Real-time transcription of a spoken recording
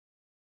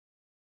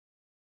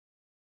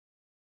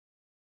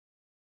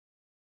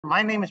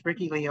My name is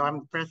Ricky Leo. I'm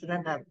the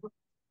president of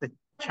the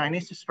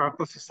Chinese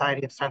Historical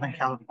Society of Southern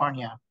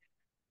California.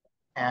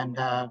 And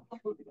I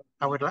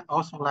would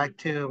also like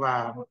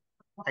to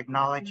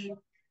acknowledge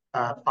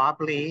Bob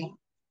Lee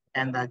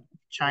and the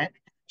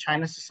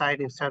China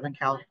Society of Southern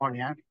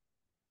California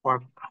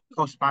for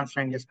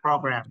co-sponsoring this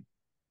program.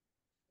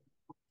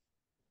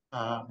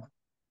 Um,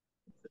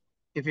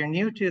 if you're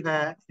new to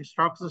the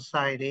Historical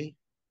Society,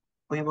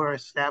 we were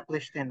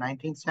established in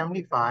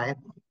 1975,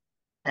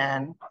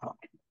 and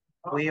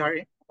we are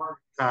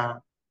uh,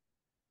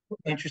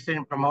 interested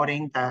in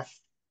promoting the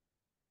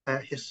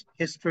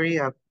history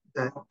of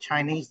the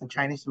Chinese and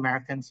Chinese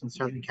Americans in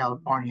Southern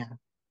California.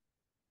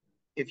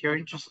 If you're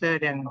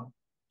interested in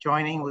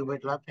joining, we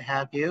would love to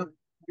have you.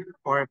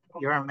 Or if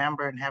you're a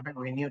member and haven't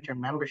renewed your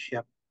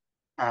membership,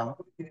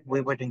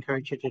 we would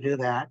encourage you to do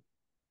that.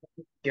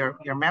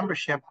 Your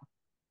membership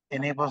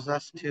enables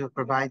us to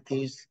provide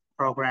these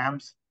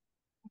programs,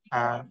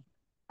 our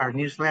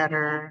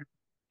newsletter,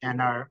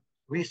 and our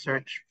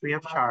research free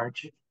of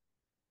charge.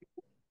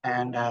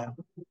 And I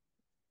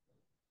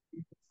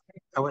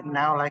would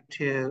now like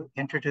to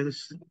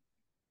introduce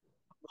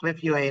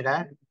Cliff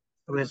Ueda,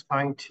 who is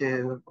going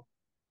to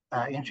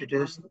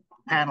introduce the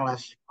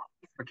panelists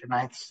for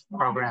tonight's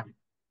program.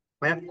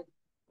 Cliff?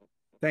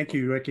 Thank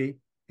you, Ricky.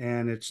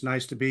 And it's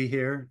nice to be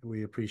here.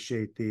 We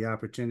appreciate the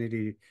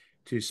opportunity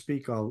to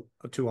speak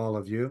to all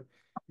of you,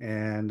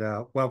 and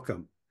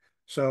welcome.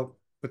 So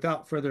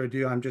without further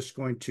ado, I'm just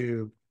going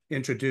to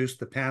introduce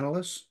the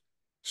panelists,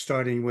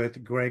 starting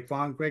with Greg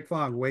Fong. Greg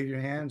Fong, wave your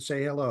hand,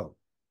 say hello.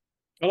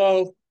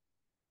 Hello.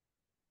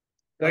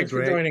 Hi, Thanks for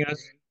Greg. joining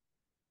us.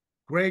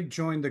 Greg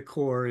joined the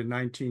Corps in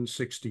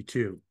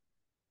 1962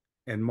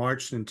 and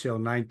marched until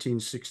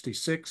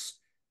 1966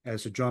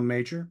 as a drum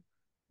major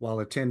while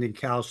attending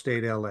Cal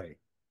State LA.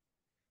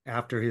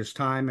 After his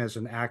time as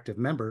an active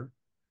member,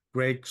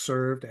 Greg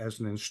served as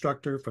an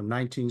instructor from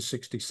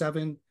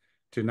 1967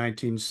 to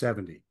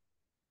 1970.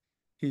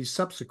 He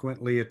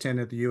subsequently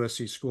attended the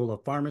USC School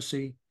of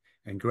Pharmacy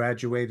and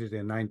graduated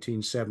in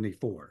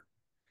 1974.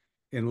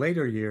 In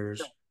later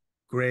years,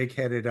 Greg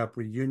headed up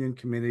reunion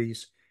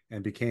committees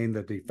and became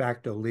the de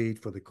facto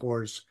lead for the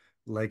Corps'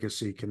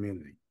 Legacy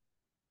Committee.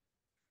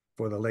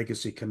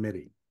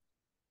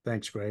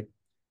 Thanks, Greg.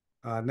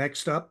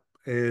 Next up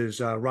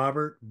is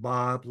Robert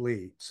Bob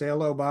Lee. Say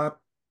hello, Bob.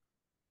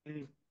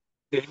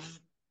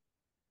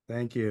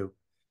 Thank you.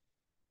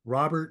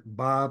 Robert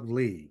Bob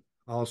Lee,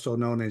 also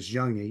known as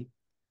Youngie.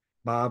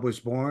 Bob was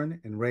born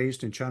and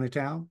raised in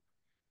Chinatown.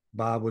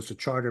 Bob was a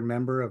charter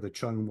member of the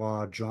Chung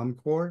Drum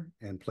Corps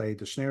and played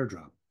the snare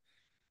drum.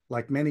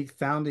 Like many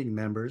founding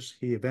members,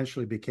 he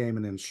eventually became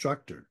an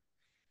instructor.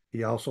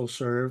 He also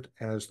served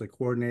as the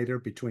coordinator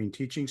between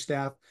teaching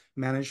staff,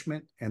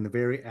 management, and the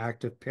very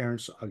active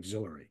Parents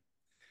Auxiliary.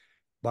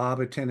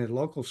 Bob attended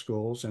local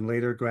schools and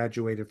later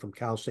graduated from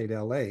Cal State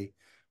LA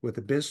with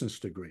a business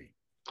degree.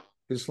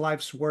 His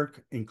life's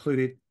work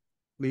included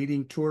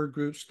leading tour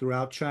groups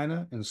throughout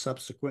China and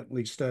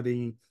subsequently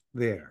studying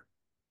there,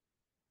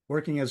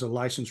 working as a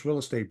licensed real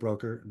estate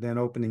broker, then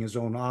opening his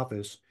own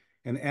office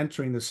and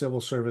entering the civil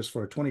service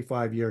for a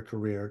 25-year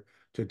career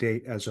to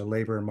date as a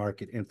labor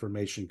market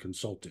information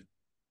consultant.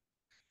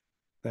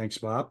 Thanks,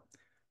 Bob.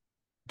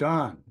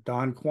 Don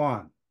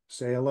Kwan,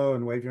 say hello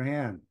and wave your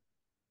hand.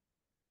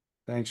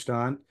 Thanks,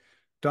 Don.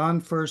 Don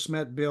first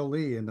met Bill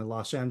Lee in the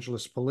Los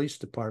Angeles Police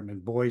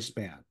Department boys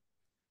band,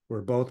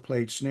 where both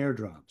played snare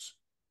drums.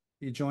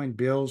 He joined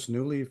Bill's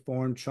newly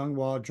formed Chung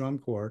Drum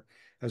Corps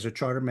as a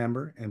charter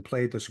member and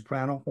played the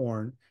soprano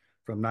horn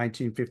from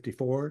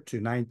 1954 to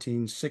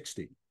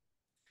 1960.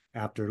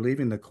 After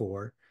leaving the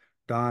Corps,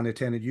 Don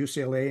attended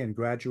UCLA and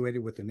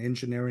graduated with an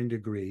engineering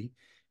degree.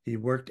 He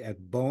worked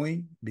at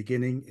Boeing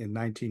beginning in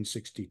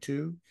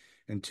 1962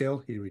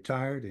 until he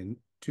retired in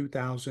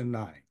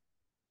 2009.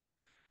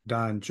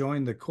 Don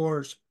joined the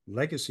Corps'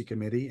 Legacy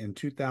Committee in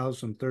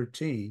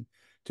 2013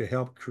 to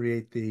help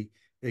create the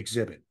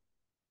exhibit.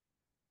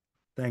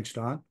 Thanks,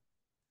 Don.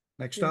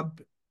 Next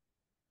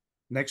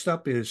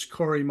up is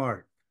Corey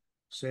Mark.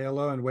 Say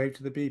hello and wave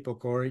to the people,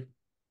 Corey.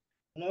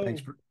 Hello.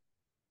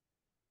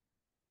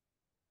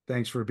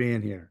 Thanks for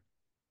being here.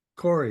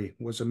 Corey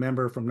was a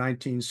member from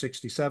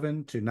 1967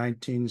 to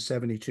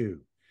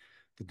 1972.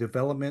 The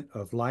development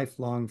of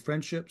lifelong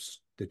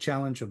friendships, the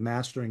challenge of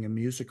mastering a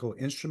musical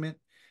instrument,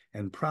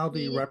 and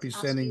proudly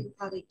representing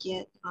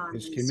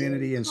his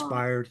community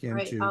inspired him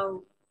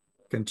to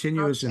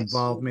continue his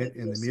involvement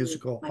in the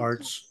musical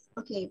arts,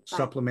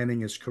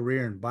 supplementing his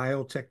career in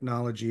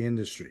biotechnology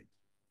industry.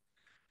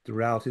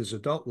 Throughout his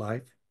adult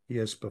life, he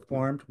has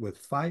performed with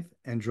fife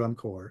and drum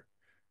corps,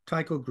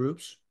 taiko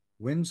groups,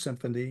 wind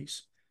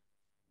symphonies,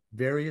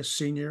 various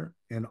senior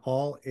and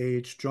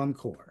all-age drum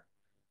corps.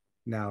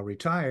 Now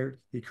retired,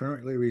 he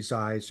currently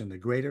resides in the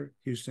greater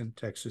Houston,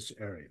 Texas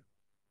area.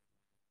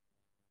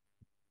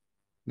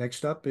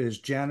 Next up is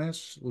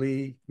Janice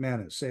Lee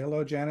Manis. Say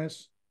hello,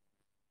 Janice.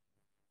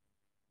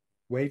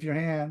 Wave your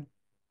hand.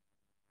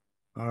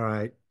 All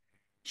right.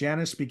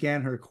 Janice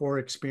began her corps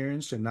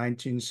experience in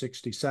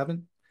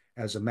 1967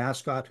 as a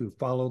mascot who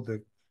followed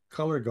the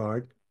color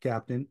guard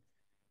captain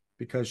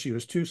because she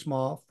was too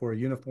small for a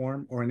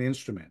uniform or an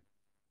instrument.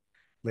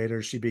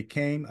 Later, she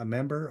became a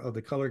member of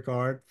the color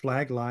guard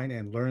flag line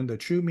and learned the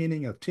true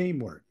meaning of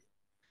teamwork.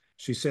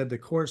 She said the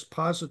course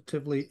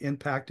positively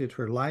impacted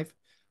her life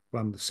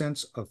from the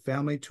sense of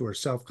family to her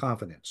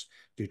self-confidence,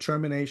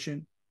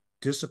 determination,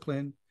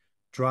 discipline,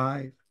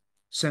 drive,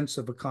 sense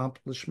of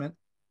accomplishment,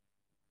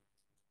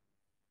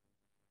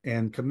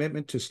 and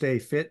commitment to stay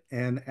fit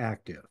and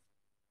active.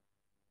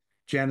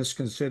 Janice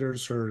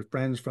considers her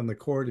friends from the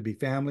Corps to be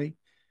family.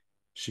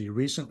 She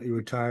recently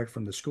retired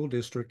from the school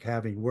district,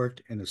 having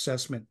worked in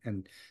assessment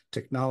and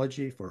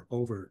technology for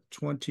over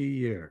 20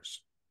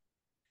 years.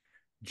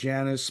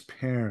 Janice's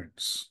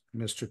parents,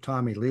 Mr.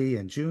 Tommy Lee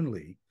and June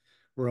Lee,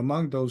 were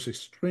among those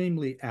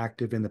extremely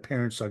active in the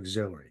Parents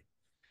Auxiliary.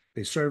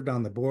 They served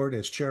on the board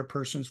as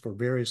chairpersons for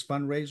various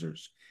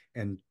fundraisers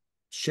and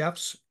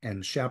chefs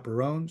and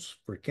chaperones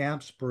for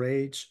camps,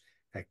 parades,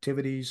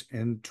 activities,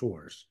 and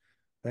tours.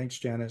 Thanks,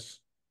 Janice.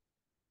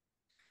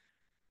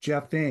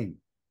 Jeff Dane.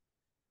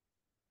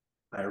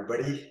 Hi,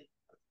 everybody.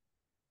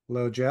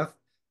 Hello, Jeff.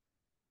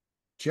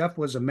 Jeff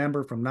was a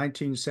member from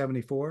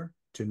 1974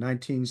 to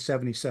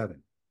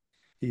 1977.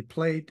 He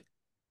played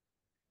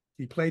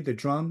the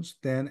drums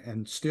then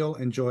and still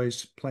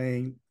enjoys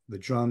playing the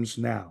drums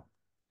now.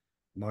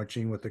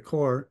 Marching with the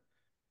Corps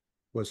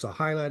was the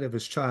highlight of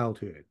his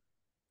childhood.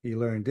 He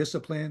learned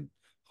discipline,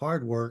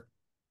 hard work,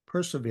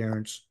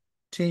 perseverance,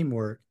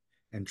 teamwork,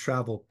 and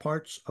traveled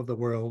parts of the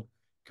world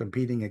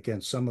competing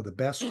against some of the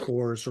best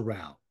corps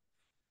around.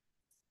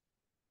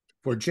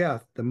 For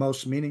Jeff, the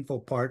most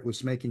meaningful part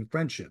was making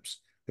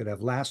friendships that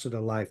have lasted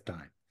a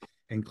lifetime,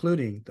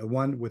 including the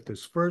one with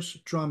his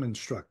first drum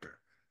instructor,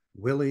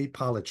 Willie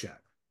Polachek.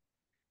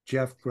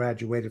 Jeff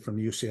graduated from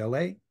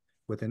UCLA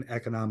with an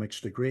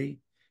economics degree.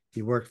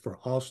 He worked for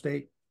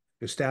Allstate,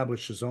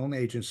 established his own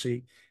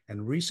agency,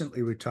 and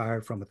recently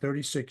retired from a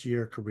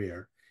 36-year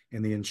career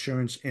in the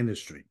insurance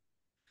industry.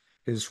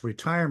 His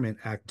retirement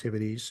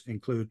activities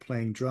include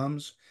playing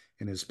drums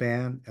in his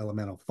band,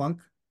 Elemental Funk,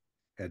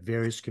 at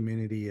various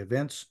community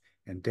events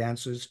and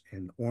dances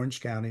in Orange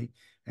County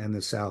and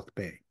the South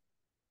Bay.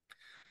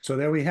 So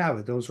there we have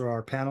it. Those are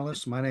our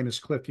panelists. My name is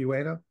Cliff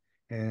Ueda.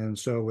 And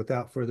so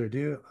without further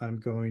ado, I'm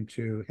going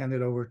to hand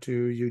it over to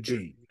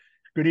Eugene.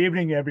 Good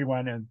evening,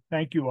 everyone, and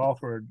thank you all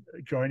for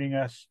joining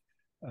us.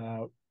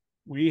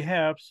 We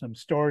have some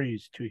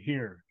stories to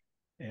hear,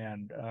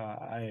 and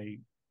I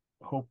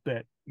hope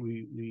that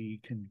we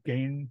can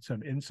gain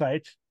some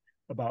insights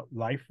about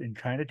life in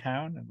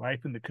Chinatown and life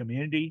in the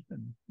community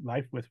and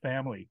life with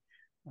family.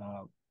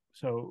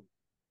 So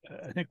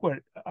I think what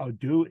I'll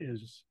do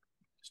is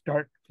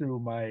start through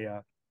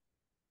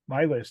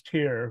my list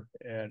here,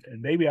 and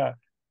maybe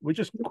we'll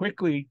just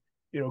quickly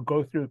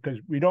go through, because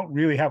we don't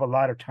really have a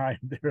lot of time.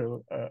 There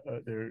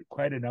are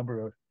quite a number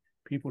of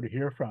people to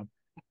hear from,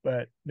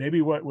 but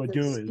maybe what we'll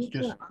do is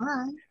just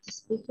the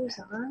speakers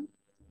on.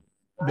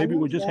 Maybe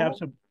we'll just have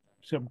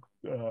some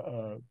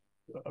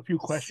a few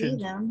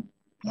questions.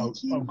 I'll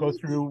go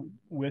through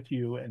with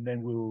you, and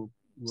then we'll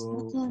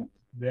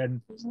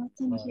then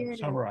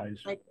summarize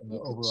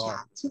overall.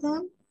 Chat to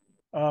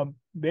them.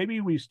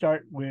 Maybe we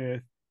start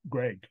with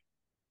Greg.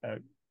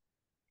 Do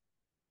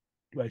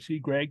I see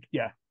Greg?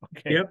 Yeah.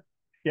 Okay. Yep.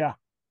 Yeah.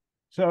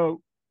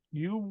 So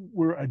you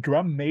were a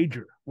drum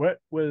major. What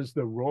was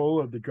the role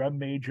of the drum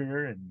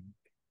major, and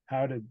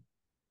how did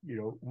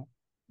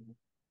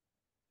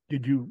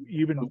did you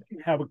even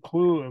have a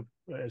clue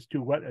as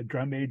to what a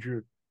drum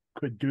major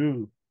could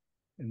do?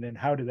 And then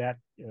how did that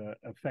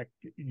affect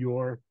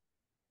you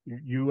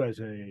as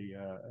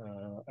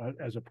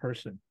a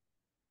person?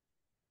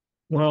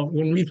 Well,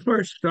 when I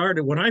first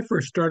started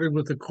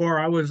with the Corps,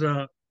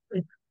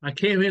 I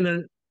came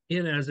in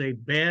as a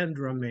band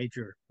drum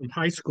major from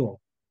high school,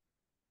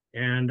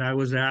 and I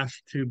was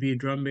asked to be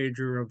drum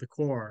major of the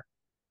Corps.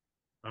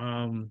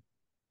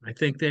 I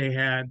think they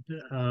had,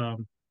 I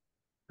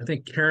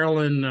think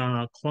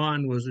Carolyn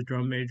Kwan was a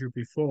drum major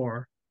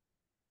before,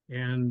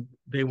 and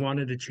they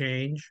wanted to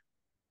change.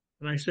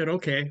 And I said,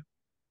 okay.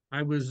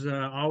 I was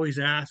always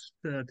asked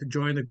to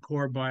join the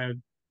Corps by a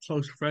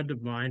close friend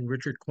of mine,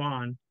 Richard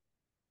Kwan,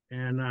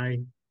 and I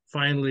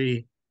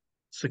finally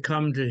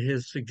succumbed to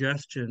his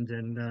suggestions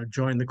and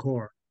joined the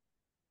Corps.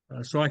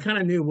 So I kind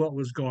of knew what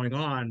was going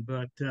on,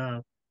 but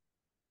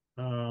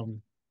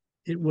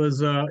it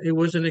was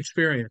an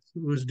experience.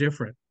 It was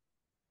different.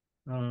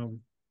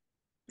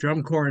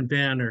 Drum corps and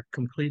band are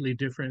completely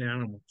different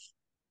animals.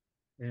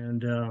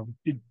 And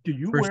did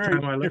you wear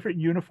a different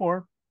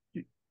uniform?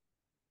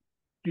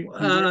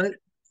 A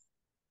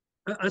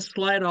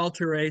slight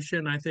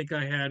alteration. I think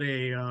I had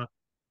a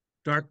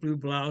dark blue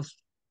blouse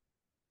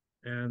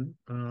and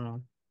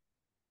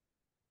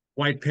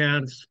white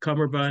pants,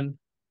 cummerbund,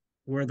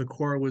 where the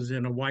Corps was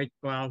in a white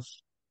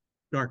blouse,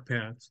 dark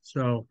pants.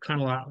 So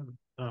kind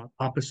of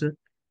opposite.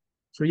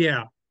 So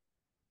yeah,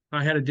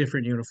 I had a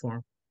different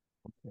uniform.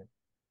 Okay.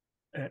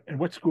 And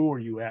what school were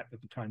you at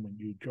the time when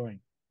you joined?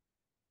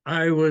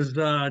 I was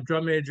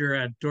drum major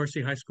at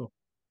Dorsey High School.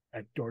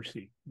 At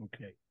Dorsey,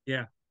 okay.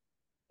 Yeah.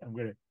 I'm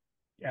gonna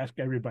ask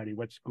everybody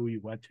what school you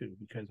went to,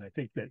 because I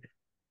think that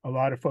a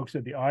lot of folks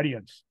in the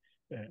audience,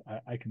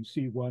 I can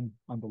see one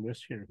on the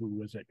list here who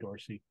was at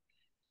Dorsey.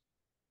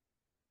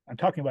 I'm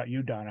talking about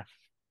you, Donna,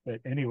 but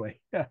anyway,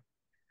 yeah.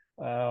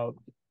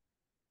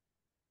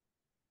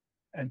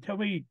 And tell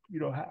me,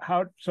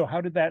 how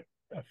did that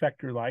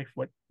affect your life?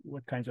 What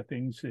kinds of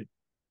things did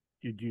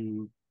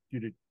you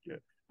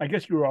I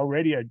guess you were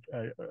already a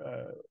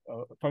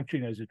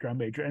functioning as a drum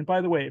major. And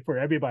by the way, for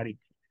everybody,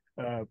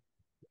 I'm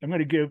going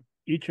to give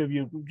each of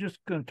you, we're just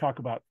going to talk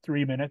about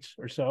 3 minutes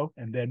or so,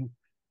 and then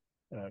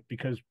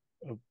because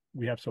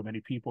we have so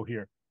many people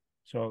here,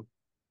 so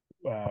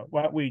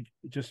why don't we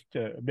just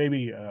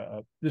maybe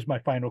this is my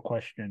final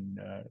question,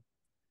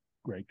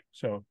 Greg.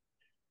 So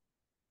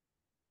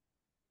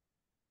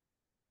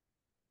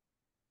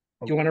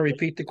Do you want to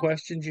repeat the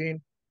question,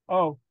 Gene?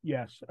 Oh,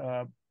 yes.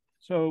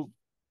 So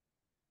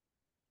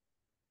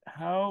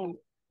how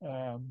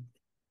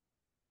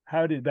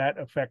did that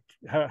affect,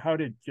 how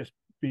did just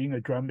being a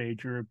drum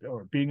major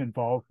or being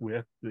involved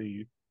with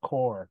the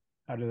Corps,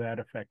 how did that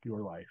affect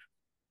your life?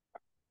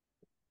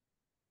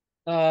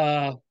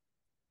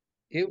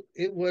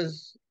 It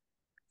was,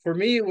 for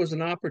me, it was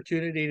an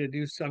opportunity to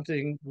do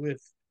something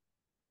with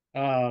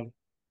the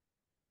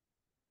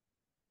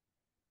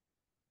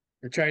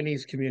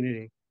Chinese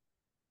community.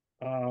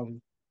 I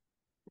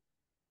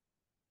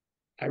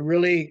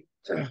really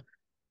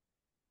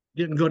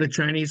didn't go to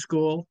Chinese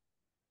school,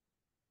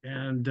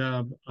 and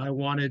I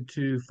wanted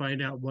to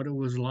find out what it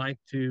was like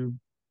to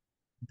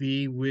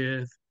be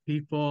with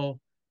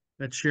people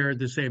that shared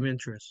the same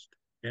interest,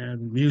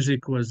 and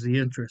music was the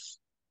interest.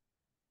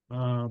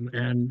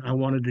 And I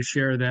wanted to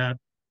share that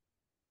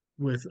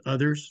with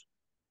others,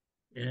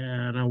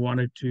 and I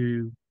wanted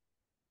to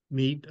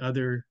meet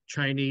other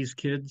Chinese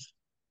kids.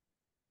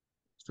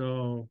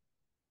 So,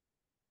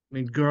 I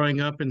mean,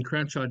 growing up in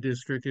Crenshaw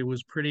District, it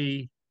was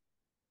pretty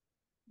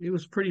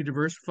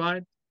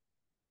diversified.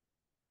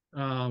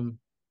 Um,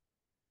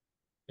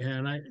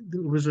 and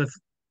it was a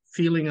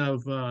feeling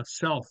of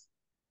self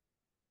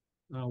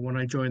when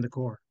I joined the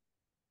Corps.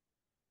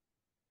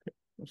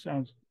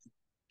 Well,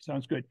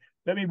 sounds good.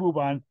 Let me move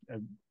on,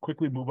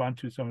 quickly move on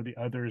to some of the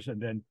others, and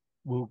then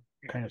we'll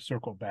kind of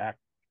circle back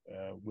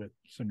with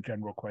some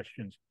general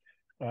questions.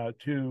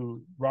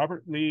 To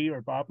Robert Lee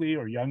or Bob Lee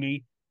or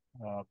Youngie,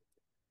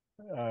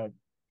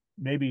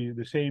 maybe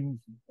the same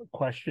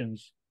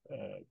questions.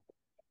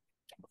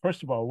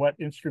 First of all, what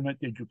instrument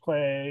did you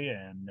play?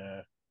 And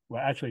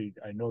well, actually,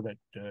 I know that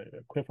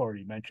Cliff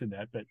already mentioned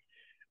that, but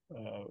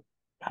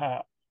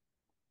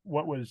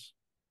what was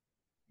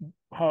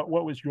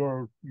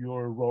your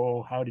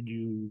role? How did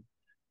you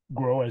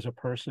grow as a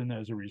person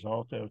as a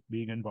result of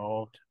being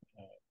involved?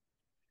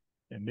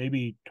 And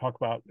maybe talk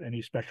about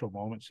any special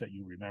moments that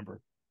you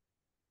remember.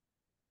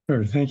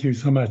 Sure, thank you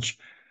so much.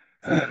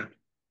 I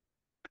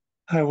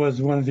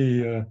was one of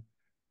the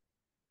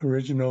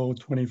original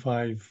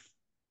 25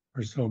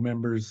 or so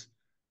members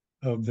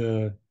of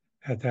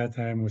at that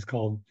time was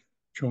called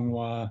Chung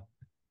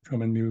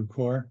Drum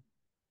Corps.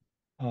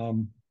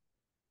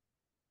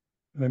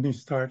 Let me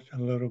start a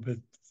little bit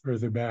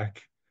further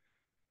back.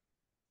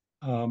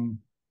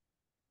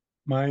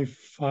 My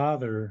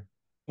father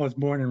was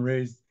born and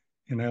raised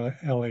in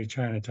LA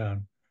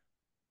Chinatown.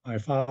 My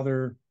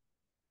father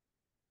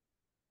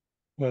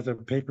was a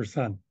paper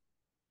son.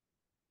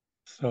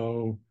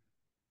 So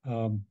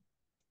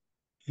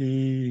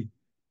he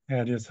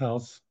had his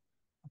house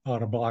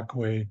about a block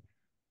away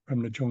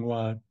from the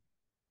Chonghua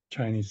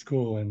Chinese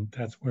school, and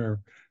that's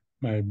where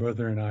my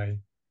brother and I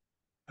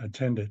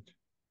attended.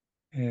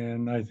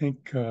 And I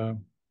think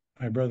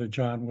my brother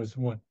John was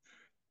one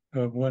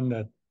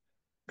that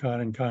got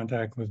in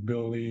contact with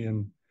Bill Lee,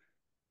 and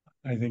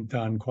I think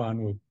Don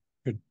Kwan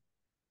could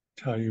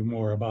tell you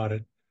more about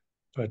it.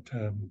 But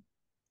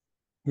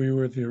we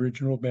were the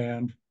original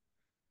band.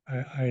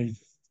 I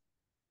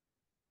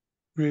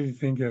really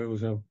think it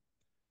was a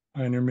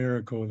minor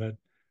miracle that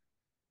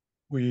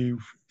we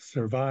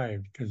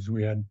survived, because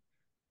we had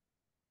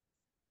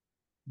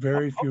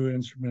very few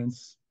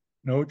instruments,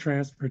 no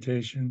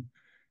transportation.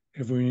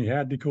 If we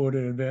had to go to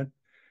an event,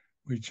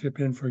 we'd chip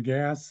in for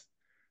gas,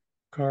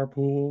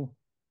 carpool,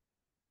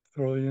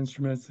 throw the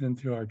instruments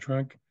into our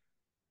trunk,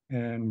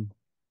 and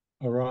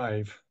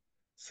arrive.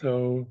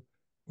 So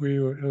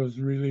it was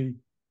really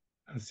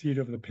a seat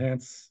of the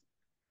pants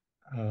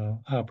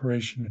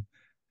operation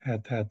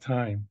at that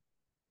time.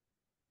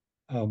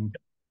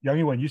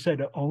 Youngie, when you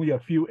said only a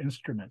few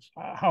instruments,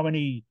 how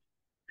many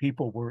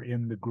people were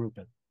in the group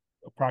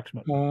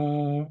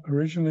approximately?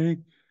 Originally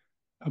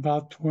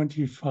about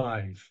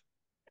 25.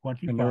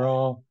 25. And they're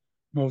all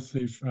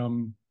mostly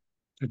from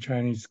the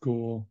Chinese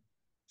school,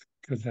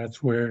 because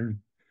that's where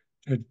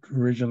it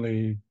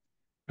originally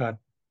got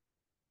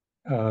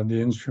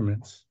the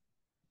instruments.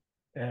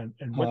 And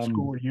what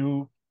school were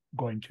you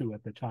going to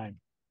at the time?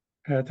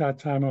 At that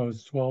time, I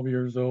was 12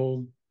 years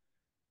old.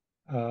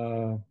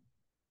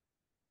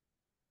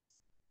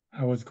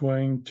 I was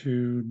going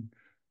to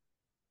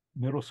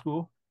middle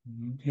school.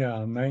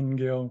 Yeah,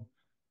 Nightingale.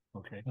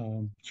 Okay.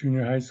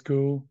 Junior high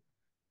school,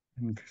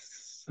 and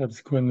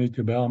subsequently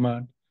to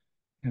Belmont,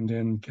 and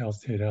then Cal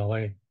State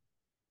LA.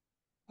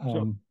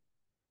 So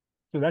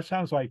that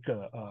sounds like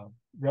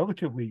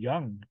relatively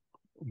young.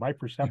 My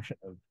perception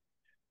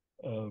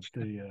of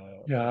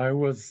the yeah, I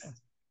was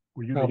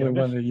were you the probably one of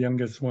youngest? the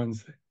youngest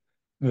ones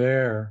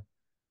there,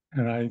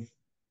 and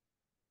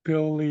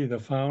Bill Lee, the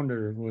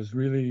founder, was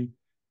really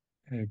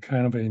a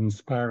kind of an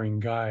inspiring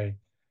guy.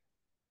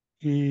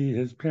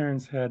 His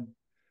parents had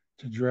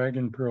the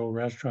Dragon Pearl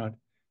restaurant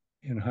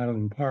in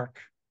Highland Park,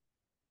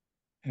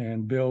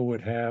 and Bill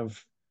would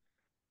have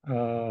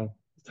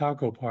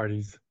taco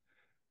parties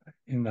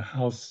in the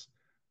house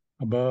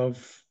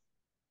above,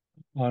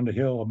 on the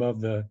hill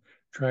above the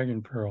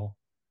Dragon Pearl.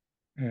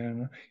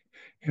 And,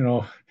 you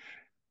know,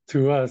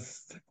 to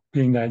us,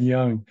 being that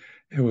young,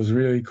 it was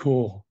really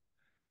cool.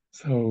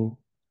 So,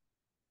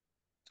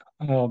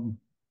 I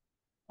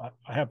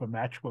have a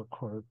matchbook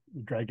for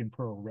the Dragon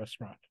Pearl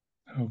restaurant.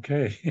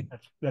 okay,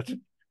 That's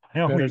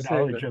my only better save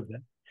knowledge it. of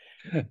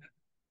that.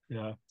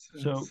 Yeah.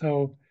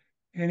 So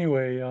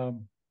anyway,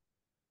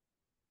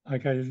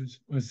 like I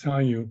was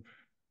telling you,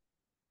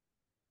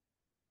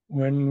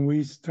 when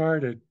we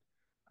started,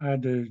 I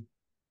had to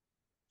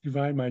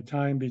divide my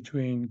time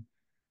between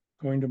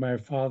going to my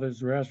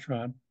father's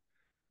restaurant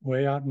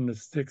way out in the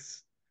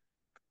sticks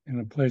in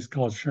a place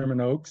called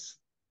Sherman Oaks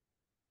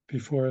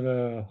before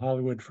the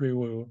Hollywood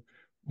Freeway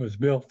was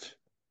built.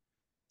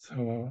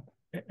 So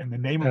And the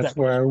name of that's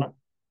that where restaurant?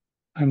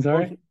 I'm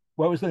sorry?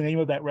 What was the name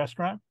of that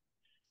restaurant?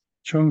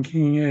 Chung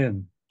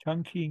Inn.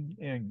 Chung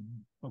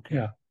Ing. Okay.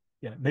 Yeah.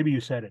 Yeah. Maybe you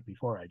said it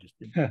before. I just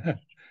didn't. Okay.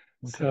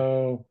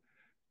 So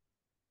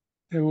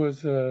it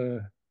was,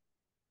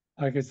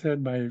 like I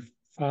said, my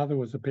father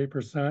was a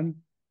paper son.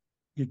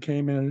 He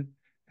came in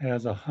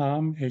as a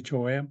Hom,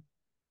 H-O-M,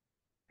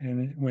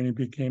 and when he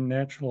became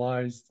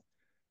naturalized,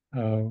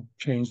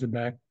 changed it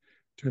back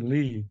to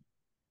Lee.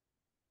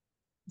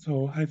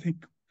 So I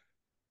think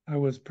I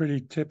was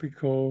pretty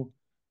typical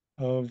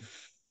of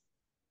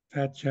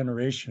that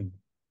generation.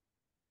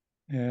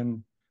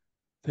 And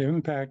the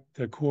impact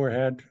the Corps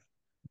had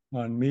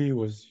on me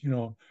was,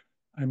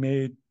 I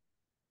made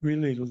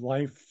really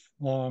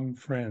lifelong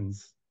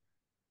friends.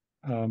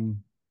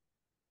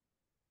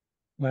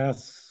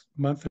 Last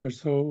month or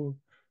so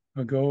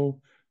ago,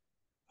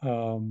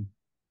 I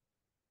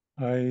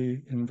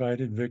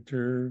invited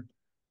Victor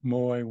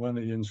Moy, one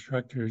of the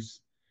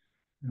instructors,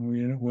 and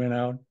we went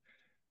out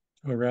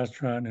to a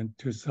restaurant and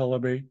to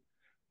celebrate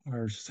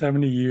our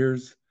 70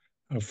 years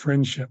of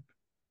friendship.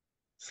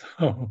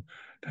 So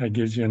that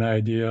gives you an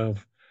idea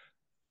of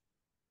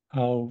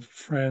how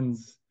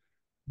friends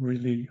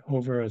really,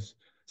 over a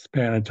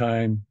span of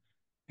time,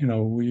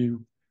 we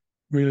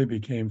really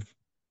became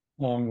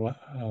long,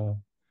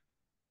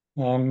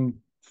 long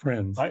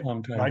friends,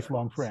 long time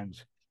lifelong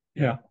friends.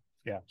 Yeah.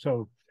 Yeah.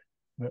 So,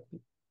 I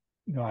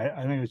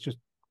think it's just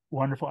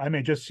wonderful. I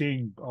mean, just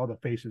seeing all the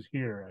faces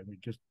here, I mean,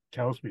 just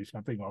tells me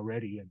something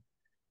already.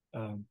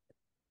 And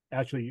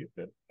actually,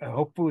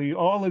 hopefully,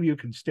 all of you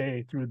can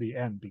stay through the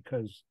end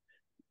because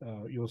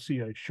you'll see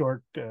a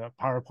short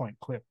PowerPoint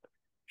clip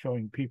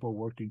showing people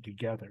working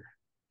together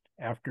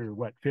after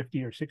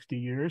 50 or 60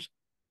 years.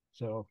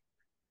 So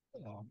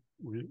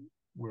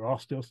we're all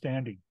still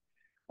standing.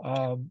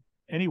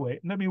 Anyway,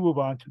 let me move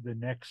on to the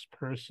next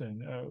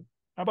person.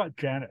 How about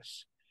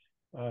Janice?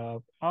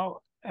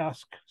 I'll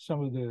ask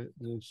some of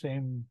the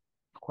same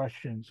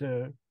questions.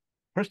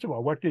 First of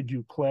all, what did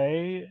you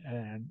play,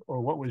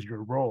 or what was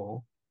your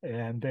role?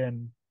 And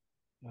then,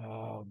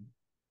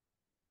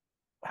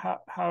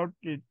 how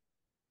did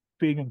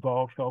being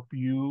involved help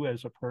you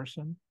as a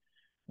person?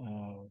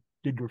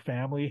 Did your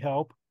family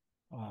help?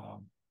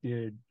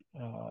 Did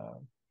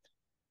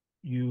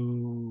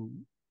you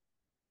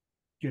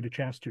get a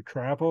chance to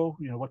travel?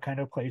 What kind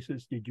of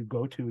places did you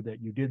go to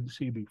that you didn't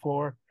see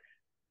before?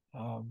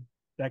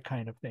 That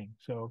kind of thing.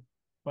 So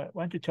why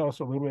don't you tell us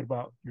a little bit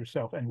about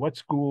yourself and what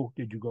school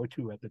did you go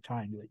to at the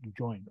time that you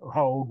joined, or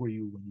how old were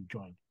you when you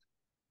joined?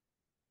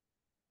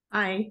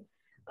 Hi.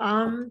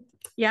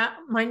 Yeah,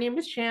 my name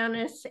is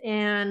Janice,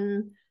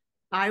 and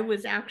I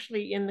was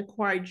actually in the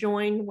Corps. I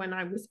joined when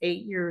I was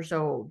 8 years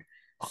old.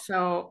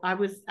 So I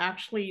was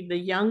actually the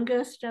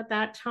youngest at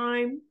that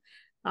time.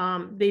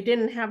 They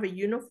didn't have a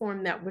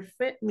uniform that would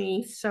fit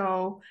me,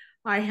 so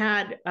I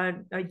had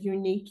a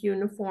unique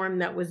uniform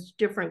that was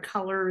different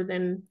color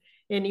than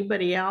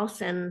anybody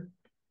else. And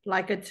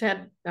like it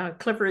said,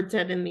 Clifford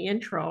said in the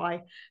intro,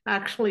 I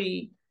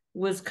actually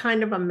was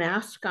kind of a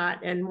mascot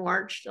and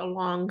marched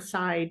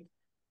alongside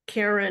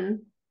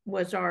Karen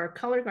was our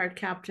color guard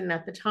captain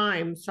at the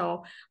time.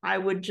 So I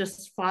would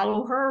just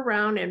follow her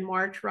around and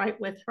march right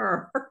with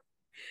her.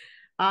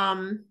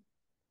 I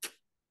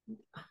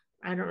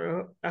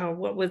don't know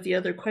what was the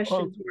other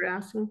questions you were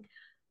asking.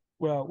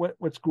 Well,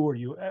 what school were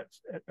you at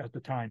the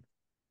time?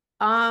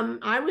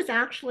 I was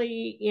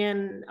actually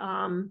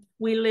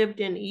we lived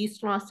in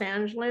East Los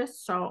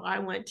Angeles, so I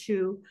went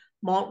to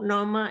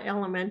Multnomah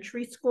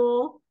Elementary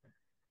School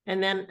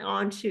and then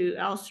on to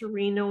El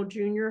Sereno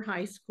Junior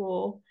High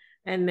School.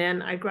 And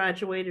then I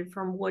graduated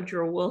from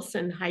Woodrow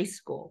Wilson High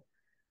School.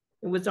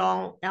 It was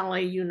all LA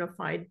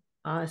Unified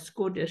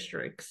School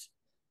Districts.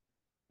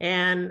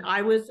 And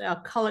I was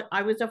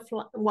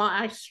well,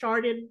 I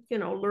started,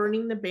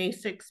 learning the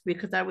basics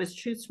because I was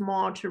too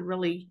small to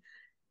really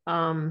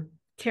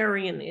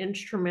carry an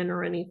instrument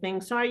or anything.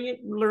 So I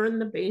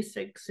learned the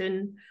basics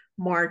in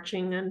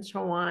marching and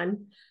so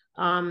on.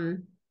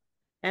 And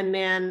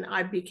then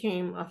I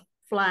became a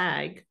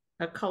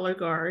color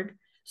guard.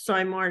 So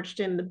I marched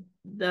in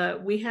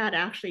we had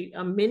actually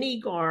a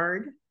mini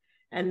guard,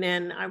 and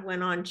then I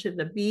went on to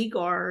the B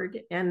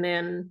guard, and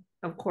then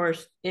of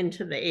course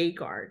into the A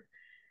guard.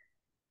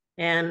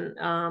 And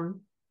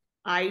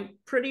I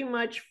pretty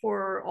much,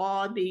 for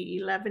all the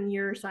 11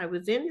 years I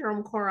was in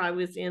Drum Corps, I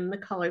was in the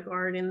color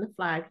guard in the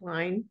flag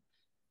line.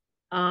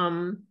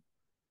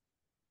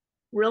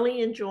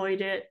 Really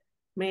enjoyed it,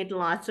 made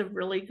lots of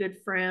really good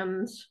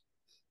friends.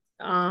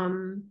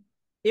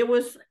 It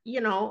was,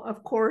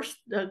 of course,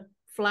 the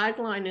flag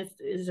line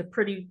is a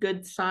pretty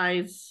good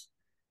size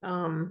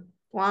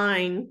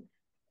line.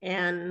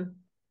 And,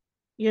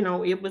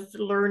 it was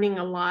learning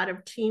a lot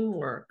of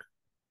teamwork.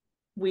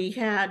 We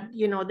had,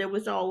 there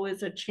was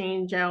always a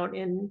change out,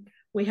 and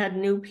we had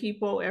new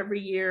people every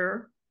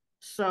year.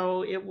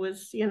 So it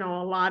was, a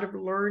lot of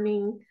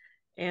learning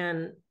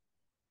and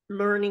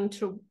learning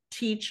to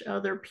teach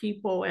other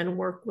people and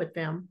work with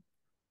them.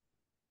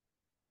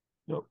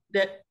 Yep.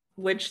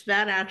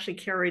 That actually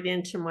carried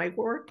into my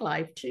work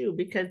life too,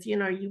 because,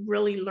 you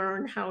really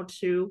learn how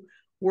to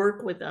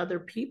work with other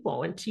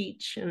people and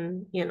teach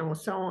and,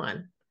 so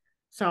on.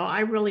 So I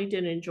really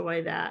did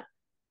enjoy that.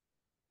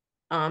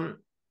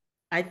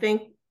 I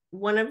think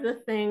one of the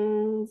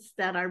things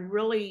that I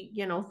really,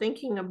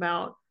 thinking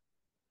about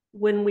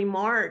when we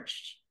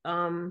marched,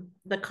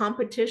 the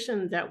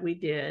competitions that we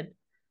did,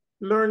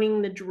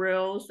 learning the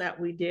drills that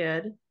we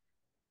did,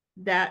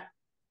 that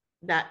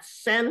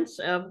sense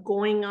of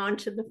going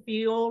onto the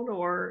field,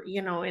 or,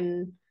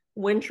 in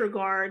Winter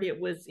Guard, it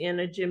was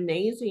in a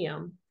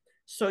gymnasium.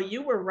 So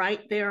you were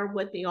right there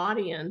with the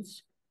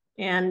audience,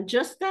 and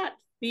just that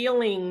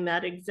feeling,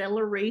 that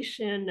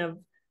exhilaration of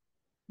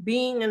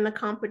being in the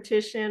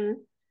competition,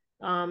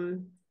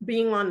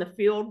 being on the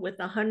field with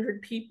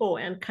 100 people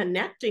and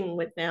connecting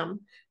with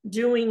them,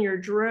 doing your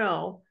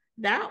drill,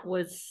 that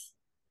was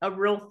a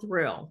real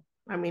thrill.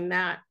 I mean,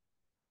 a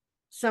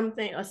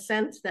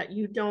sense that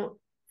you don't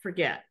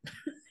forget.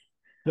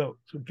 So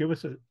give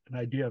us an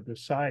idea of the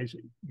size.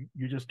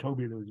 You just told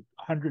me there was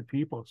 100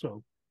 people.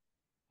 So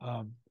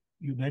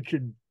you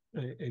mentioned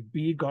a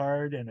B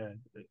guard and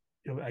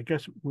I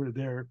guess were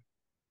there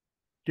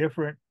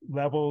different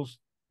levels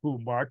who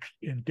marched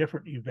in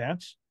different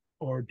events,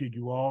 or did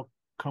you all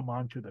come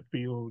onto the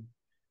field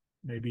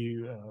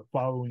maybe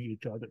following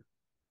each other?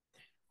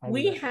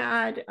 We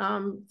had,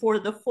 for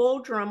the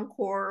full drum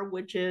corps,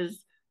 which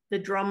is the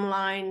drum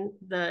line,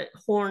 the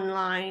horn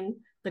line,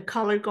 the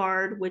color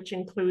guard, which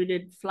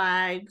included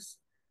flags,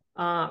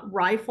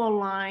 rifle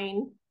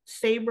line,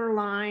 saber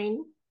line.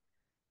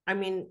 I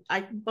mean,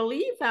 I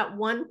believe at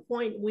one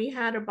point we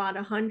had about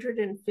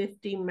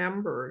 150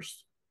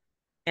 members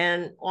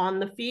and on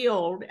the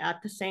field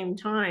at the same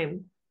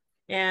time.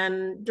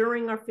 And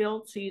during our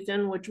field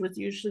season, which was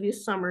usually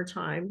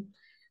summertime,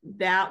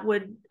 that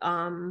would,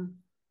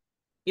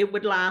 it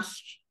would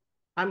last.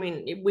 I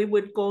mean, we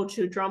would go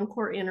to Drum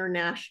Corps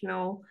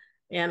International,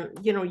 and,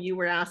 you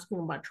were asking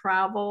about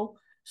travel.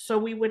 So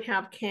we would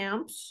have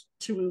camps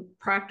to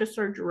practice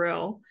our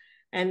drill,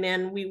 and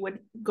then we would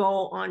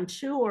go on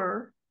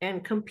tour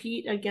and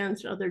compete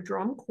against other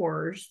drum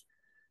corps.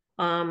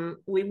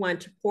 We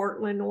went to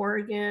Portland,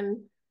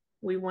 Oregon.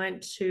 We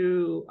went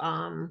to,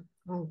 I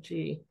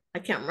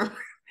can't remember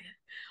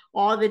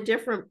all the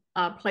different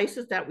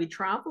places that we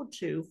traveled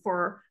to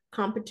for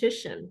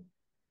competition.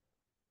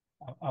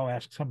 I'll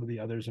ask some of the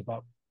others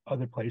about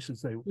other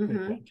places they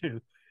went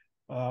to.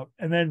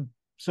 And then,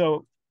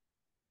 so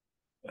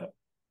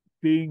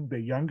being the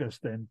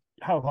youngest, then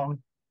how long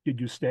did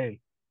you stay?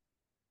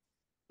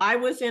 I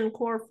was in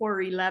Corps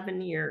for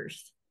 11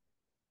 years.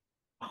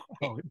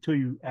 Oh,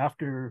 until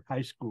after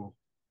high school?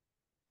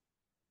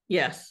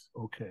 Yes.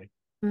 Okay.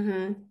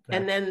 And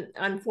then,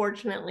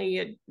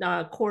 unfortunately,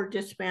 Corps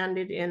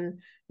disbanded in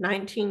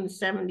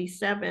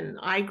 1977.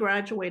 I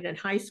graduated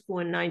high school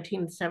in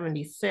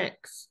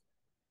 1976.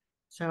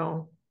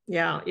 So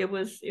yeah, it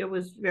was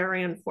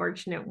very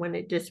unfortunate when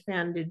it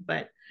disbanded,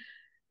 but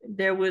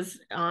there was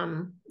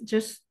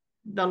just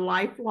the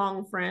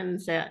lifelong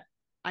friends that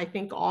I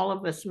think all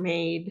of us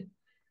made.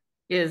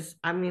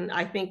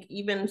 I think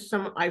even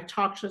I've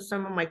talked to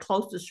some of my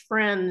closest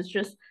friends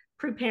just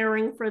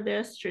preparing for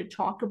this to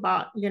talk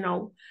about,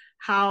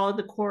 how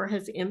the Corps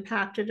has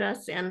impacted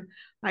us. And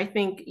I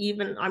think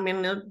even,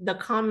 the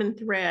common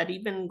thread,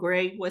 even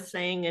Greg was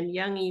saying and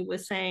Youngie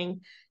was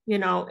saying,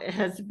 it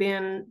has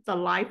been the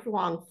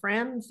lifelong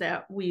friends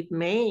that we've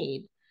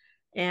made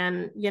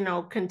and,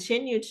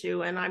 continue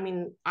to.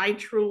 And I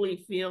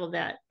truly feel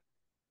that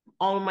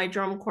all of my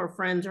Drum Corps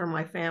friends are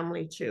my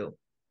family too.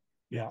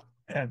 Yeah.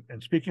 And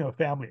speaking of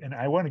family, and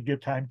I want to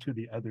give time to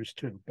the others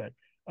too, but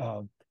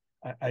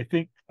I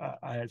think,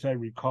 as I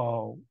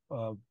recall,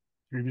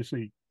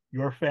 previously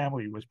your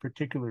family was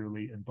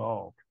particularly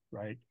involved,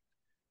 right?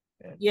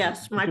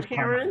 Yes, my just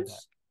comment on that.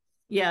 parents.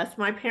 Yes,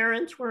 my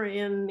parents were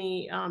in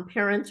the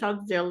Parents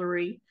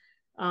Auxiliary.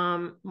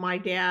 My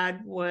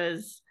dad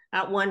was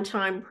at one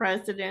time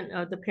president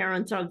of the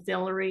Parents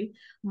Auxiliary.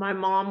 My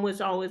mom was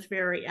always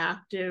very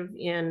active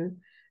in,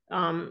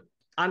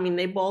 I mean,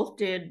 they both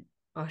did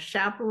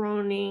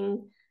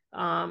chaperoning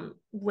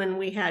when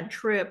we had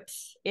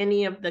trips,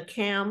 any of the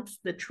camps,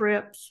 the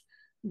trips,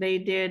 they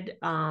did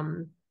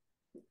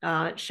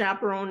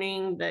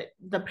chaperoning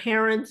the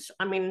parents.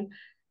 I mean,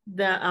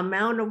 the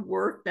amount of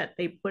work that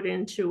they put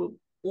into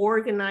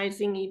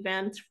organizing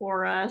events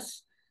for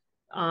us,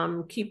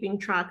 keeping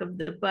track of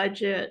the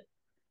budget,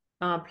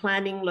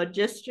 planning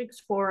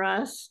logistics for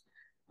us.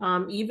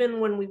 Even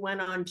when we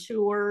went on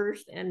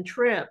tours and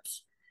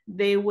trips,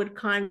 they would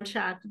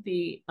contact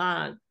the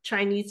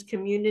Chinese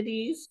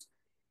communities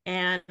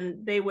and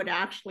they would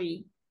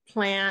actually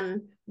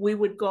plan. We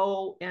would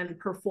go and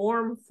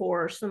perform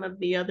for some of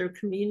the other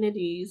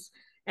communities,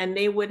 and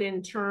they would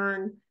in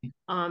turn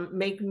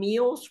make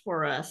meals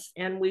for us,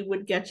 and we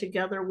would get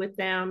together with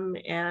them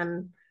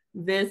and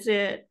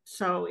visit.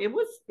 So it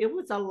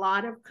was a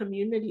lot of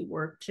community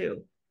work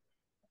too.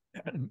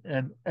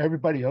 And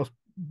everybody else,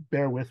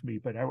 bear with me,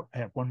 but I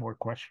have one more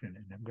question,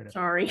 and I'm going to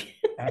Sorry.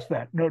 ask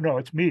that. No,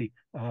 it's me.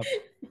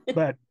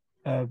 But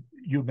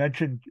you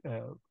mentioned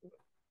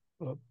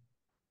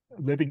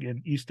living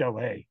in East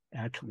LA,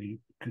 actually,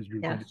 because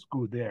you're going to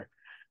school there,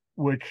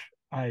 which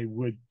I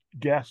would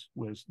guess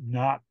was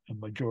not a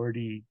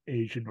majority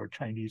Asian or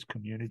Chinese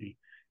community.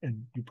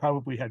 And you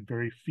probably had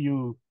very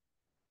few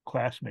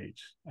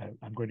classmates,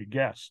 I'm going to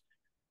guess.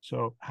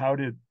 So how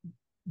did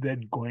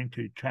then going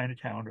to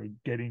Chinatown or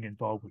getting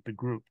involved with the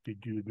group, did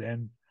you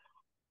then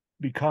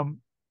become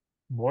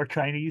more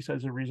Chinese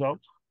as a result?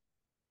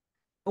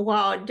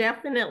 Well,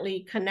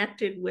 definitely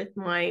connected with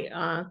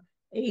my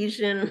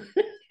Asian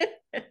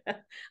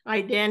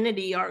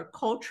identity or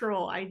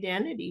cultural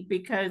identity,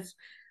 because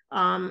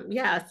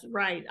yes,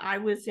 right.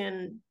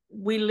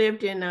 We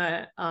lived in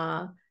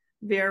a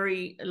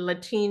very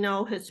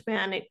Latino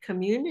Hispanic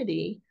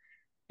community.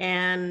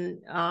 And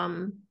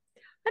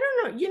I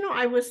don't know,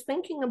 I was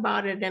thinking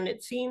about it, and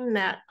it seemed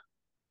that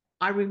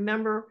I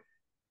remember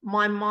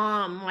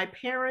my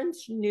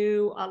parents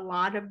knew a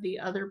lot of the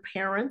other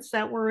parents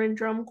that were in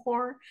drum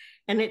corps,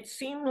 and it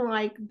seemed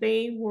like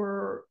they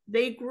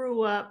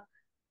grew up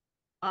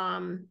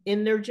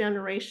in their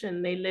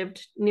generation, they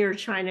lived near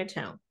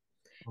Chinatown.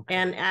 Okay.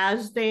 And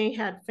as they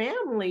had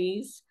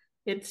families,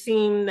 it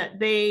seemed that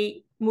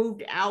they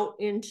moved out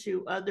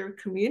into other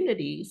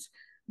communities.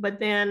 But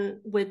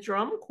then with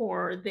drum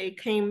corps, they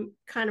came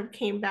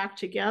back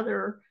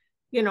together,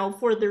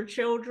 for their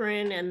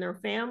children and their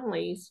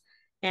families.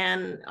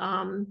 And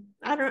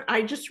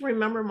I just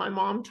remember my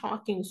mom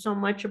talking so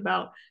much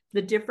about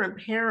the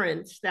different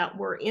parents that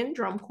were in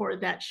drum corps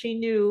that she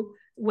knew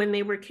when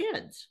they were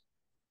kids.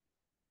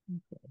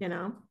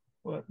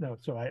 Well, no,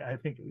 so I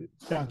think it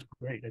sounds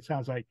great. It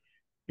sounds like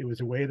it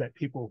was a way that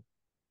people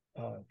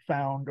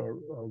found or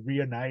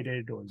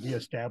reunited or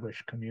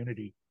reestablished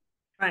community.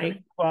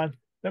 Right.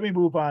 Let me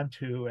move on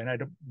to, and I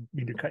don't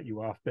mean to cut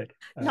you off, but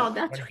no, that's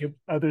I want to give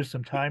others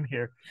some time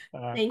here.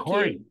 Thank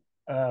Corey,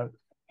 you.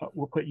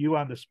 We'll put you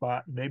on the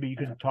spot. Maybe you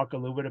can talk a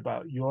little bit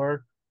about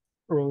your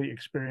early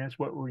experience.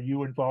 What were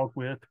you involved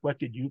with? What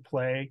did you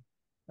play?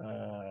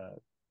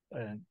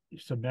 And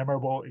some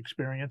memorable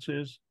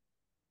experiences.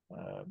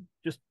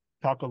 Just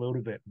talk a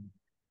little bit.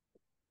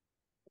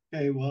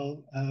 Okay,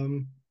 well,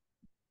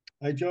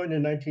 I joined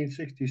in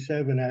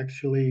 1967,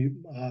 actually.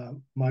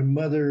 My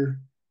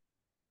mother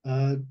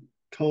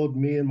told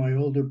me and my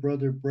older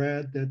brother,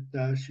 Brad,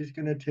 that she's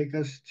going to take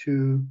us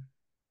to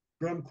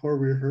drum corps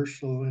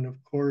rehearsal. And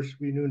of course,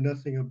 we knew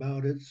nothing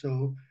about it,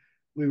 so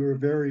we were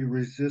very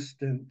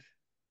resistant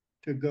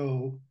to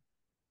go.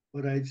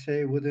 But I'd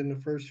say within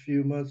the first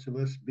few months of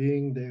us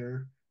being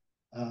there,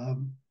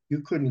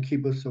 you couldn't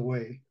keep us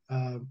away.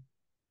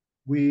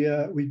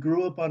 We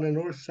grew up on the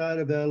north side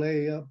of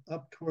LA,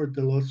 up toward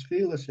the Los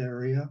Feliz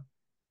area,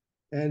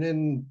 and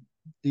in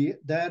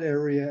that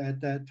area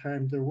at that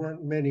time there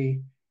weren't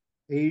many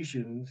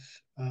Asians.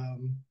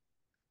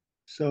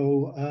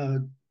 So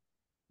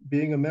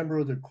being a member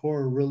of the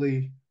Corps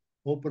really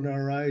opened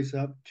our eyes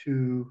up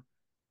to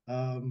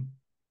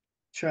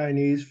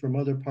Chinese from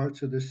other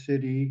parts of the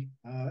city.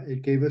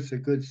 It gave us a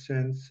good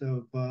sense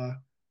of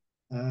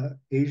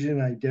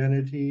Asian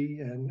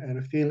identity and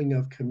a feeling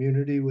of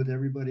community with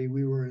everybody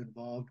we were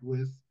involved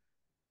with.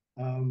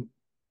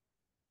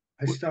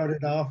 I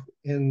started off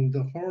in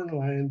the horn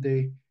line.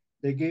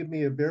 They gave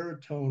me a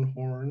baritone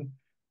horn,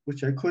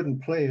 which I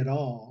couldn't play at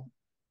all.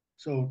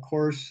 So of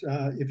course,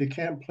 if you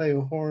can't play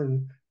a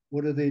horn,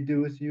 what do they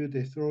do with you?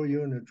 They throw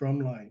you in a drum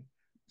line.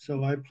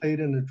 So I played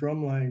in the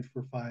drum line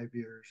for 5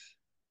 years.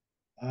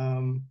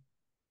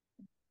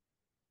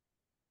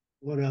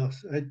 What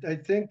else? I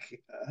think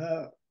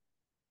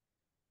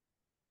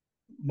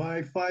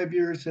my 5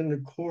 years in the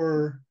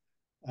Corps,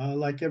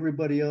 like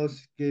everybody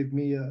else, gave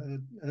me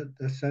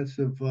a sense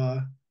of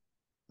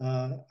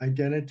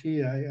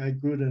identity. I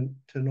grew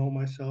to know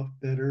myself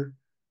better,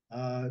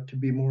 to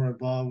be more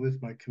involved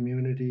with my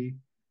community,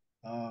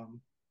 the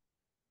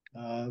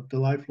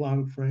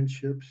lifelong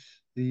friendships,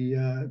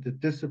 the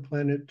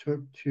discipline it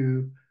took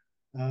to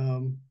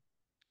um,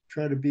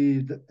 try to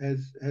be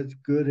as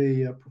good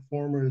a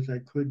performer as I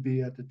could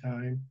be at the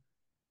time.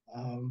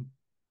 Um,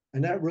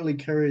 and that really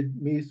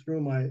carried me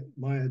through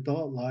my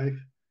adult life.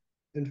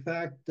 In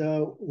fact,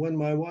 when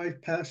my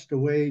wife passed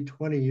away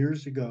 20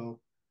 years ago,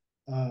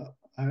 uh,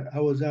 I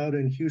was out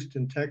in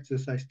Houston,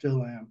 Texas. I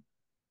still am.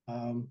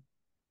 Um,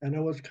 and I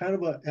was kind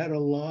of at a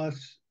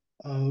loss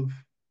of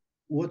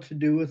what to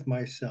do with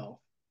myself.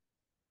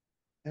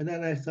 And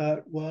then I thought,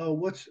 well,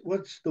 what's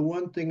the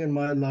one thing in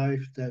my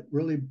life that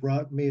really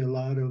brought me a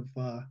lot of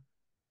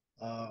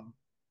uh,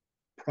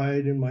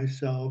 pride in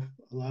myself,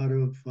 a lot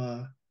of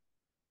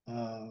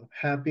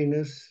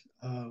happiness,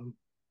 a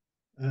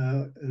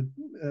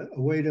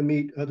way to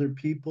meet other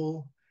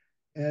people.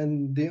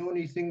 And the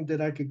only thing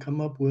that I could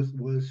come up with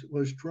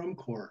was drum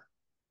corps.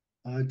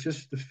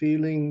 Just the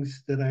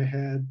feelings that I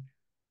had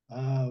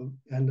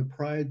and the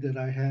pride that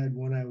I had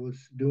when I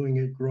was doing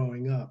it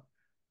growing up.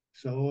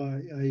 So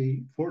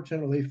I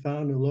fortunately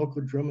found a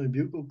local drum and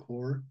bugle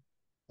corps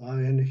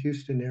in the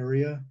Houston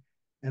area,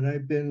 and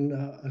I've been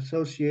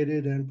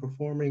associated and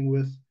performing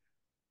with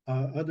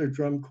other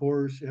drum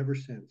corps ever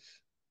since.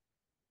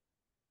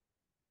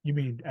 You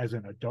mean as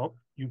an adult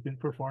you've been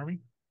performing?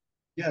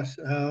 Yes,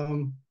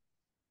 um,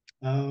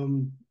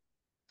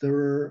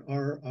 there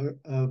are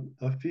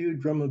a few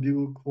drum and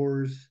bugle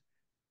corps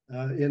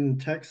in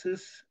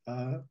Texas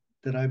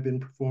that I've been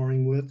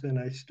performing with, and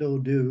I still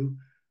do.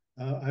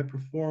 I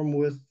perform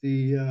with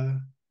the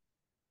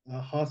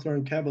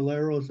Hawthorne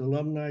Caballeros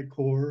Alumni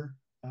Corps.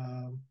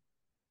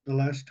 The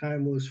last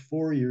time was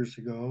 4 years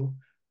ago.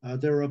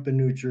 They're up in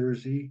New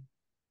Jersey.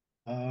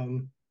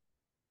 Um,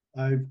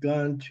 I've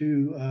gone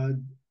to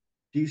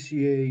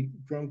DCA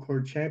Drum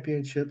Corps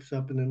Championships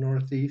up in the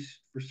Northeast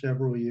for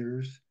several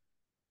years.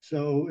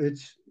 So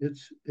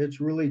it's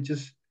really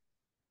just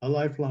a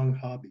lifelong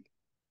hobby.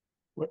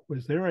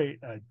 Was there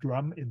a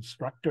drum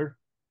instructor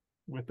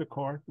with the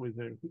corps?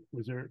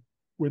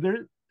 Were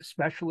there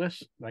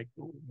specialists, like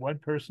one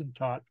person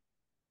taught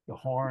the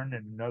horn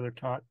and another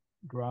taught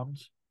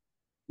drums?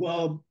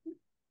 Well,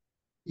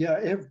 yeah,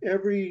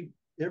 every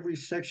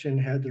section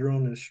had their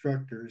own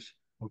instructors.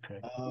 Okay.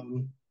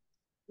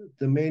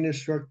 The main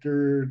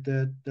instructor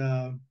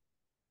that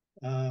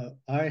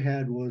I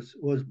had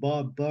was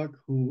Bob Buck,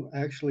 who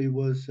actually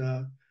was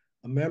a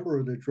member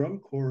of the drum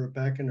corps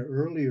back in the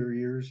earlier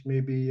years.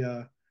 Maybe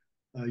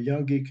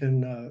Youngie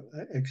can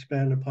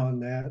expand upon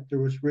that. There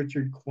was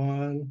Richard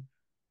Kwan.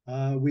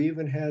 We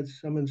even had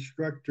some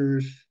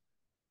instructors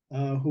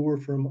who were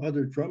from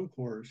other drum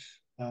corps.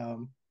 I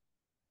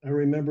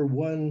remember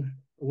one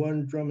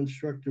drum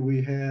instructor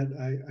we had.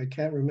 I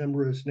can't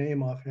remember his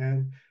name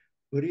offhand,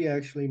 but he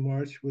actually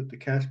marched with the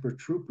Casper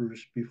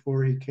Troopers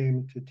before he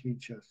came to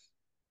teach us.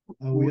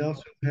 We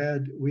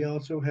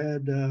also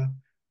had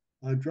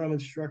a drum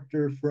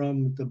instructor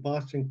from the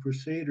Boston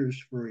Crusaders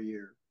for a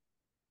year.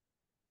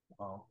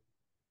 Wow,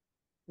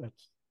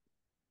 that's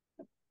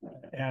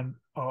and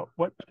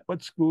what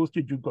schools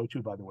did you go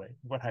to, by the way?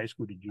 What high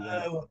school did you end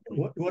up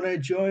going? When I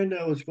joined,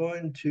 I was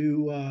going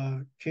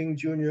to King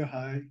Junior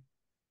High,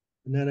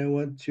 and then I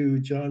went to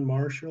John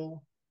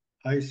Marshall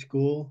High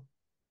School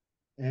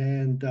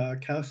and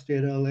Cal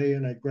State LA,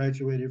 and I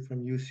graduated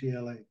from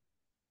UCLA.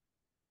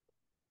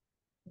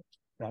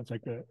 Sounds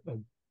like a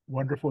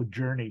wonderful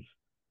journey.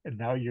 And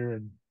now you're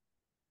in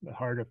the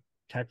heart of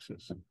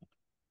Texas,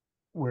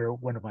 where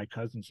one of my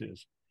cousins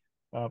is.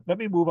 Let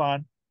me move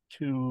on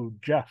to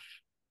Jeff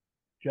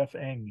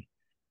Eng.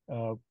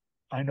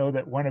 I know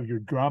that one of your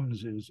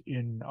drums is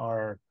in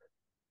our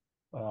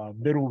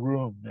middle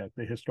room at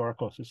the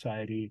Historical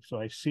Society. So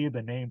I see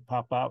the name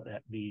pop out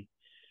at me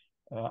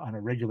on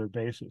a regular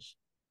basis.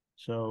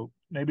 So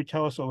maybe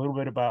tell us a little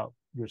bit about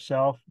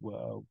yourself,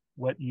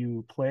 what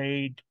you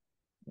played,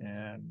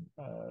 and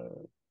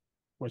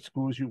what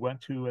schools you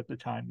went to at the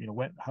time. You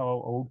know, how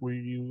old were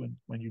you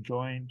when you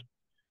joined?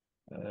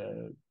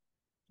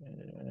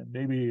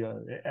 Maybe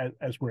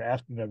as we're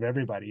asking of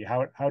everybody,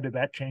 how did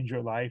that change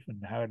your life,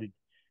 and how did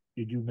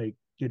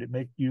it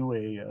make you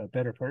a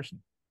better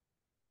person?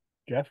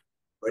 Jeff?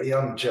 Buddy,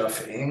 I'm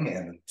Jeff Ing,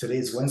 and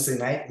today's Wednesday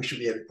night. We should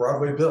be at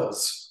Broadway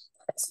Bills.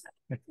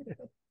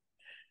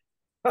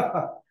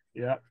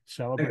 Yeah,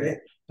 celebrate.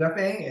 Jeff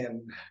Ing,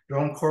 and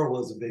Drum Corps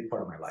was a big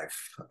part of my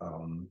life.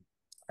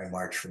 I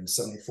marched from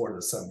 74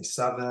 to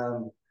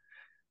 77.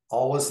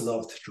 Always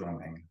loved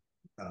drumming.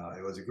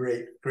 It was a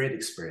great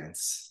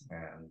experience.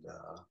 And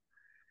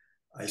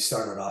I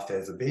started off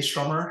as a bass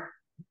drummer.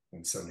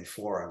 In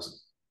 74, I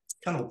was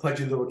kind of a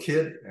pudgy little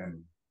kid,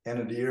 and end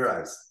of the year, I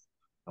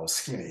was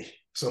skinny.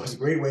 So it was a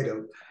great way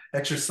to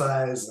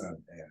exercise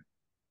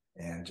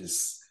and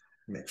just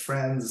make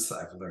friends.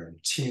 I've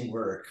learned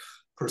teamwork,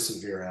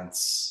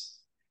 perseverance,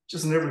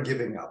 just never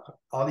giving up.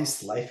 All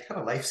these life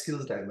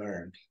skills that I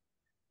learned,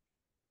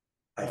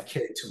 I've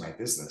carried to my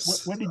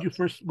business. When did you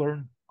first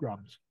learn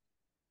drums?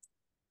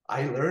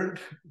 I learned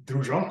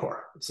through drum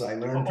corps. So I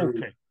learned through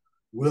Okay.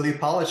 Willie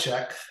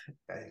Polachek.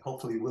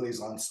 Hopefully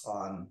Willie's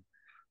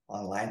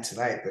online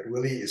tonight, but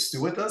Willie is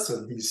still with us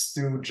and he's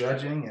still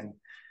judging and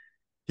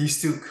he's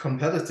still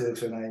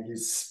competitive, and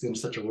he's been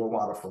such a role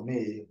model for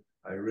me.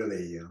 I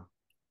really,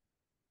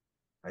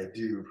 I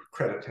do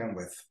credit him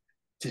with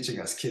teaching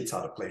us kids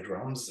how to play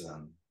drums,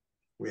 and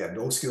we had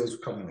no skills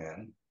coming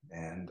in,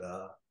 and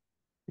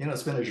you know,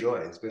 it's been a joy.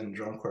 It's been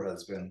drum corps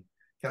has been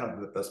kind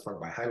of the best part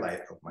of my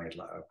highlight of my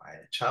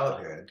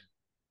childhood,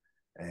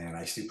 and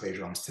I still play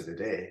drums to the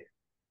day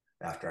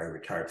after I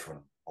retired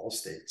from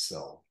Allstate.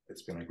 So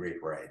it's been a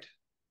great ride.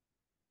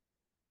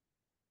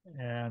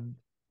 And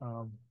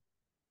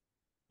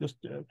just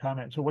a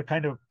comment. So what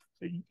kind of,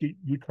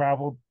 you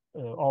traveled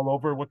all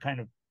over? What kind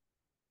of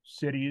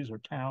cities or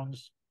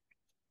towns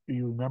do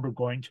you remember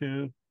going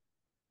to?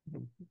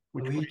 Which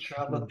We place did you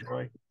traveled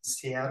enjoy?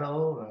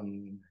 Seattle,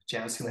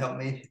 Janice can help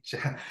me.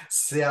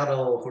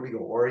 Seattle, where do we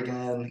go?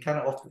 Oregon, kind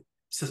of off the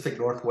Pacific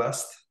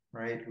Northwest,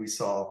 right? We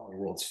saw the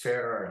World's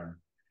Fair and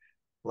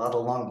a lot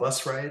of long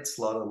bus rides,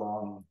 a lot of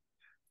long,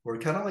 we're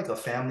kind of like a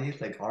family,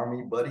 like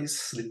army buddies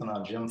sleeping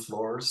on gym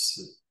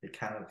floors. It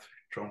kind of,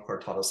 drum corps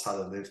taught us how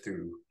to live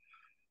through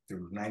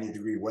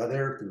 90-degree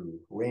weather, through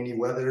rainy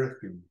weather,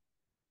 through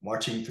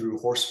marching through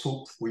horse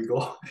poop.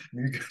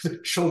 The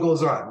show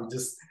goes on.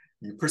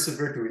 You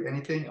persevere through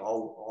anything,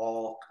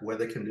 all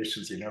weather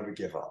conditions, you never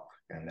give up.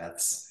 And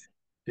that's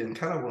been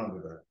kind of one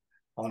of the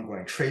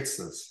ongoing traits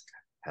that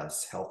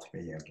has helped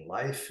me in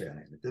life and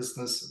in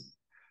business and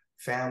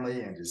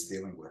family and just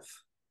dealing with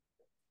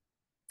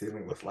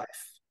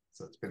life.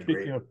 So it's been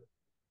Speaking great. of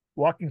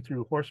walking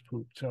through horse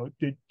poop, so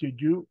did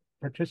you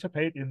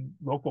participate in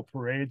local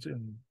parades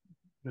in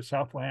the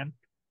Southland?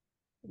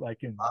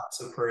 Like in Lots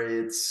of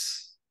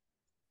parades,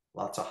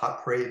 lots of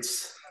hot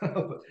parades.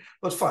 It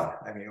was fun.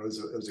 I mean, it was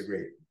a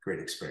great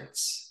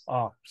experience.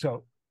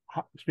 So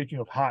speaking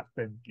of hot,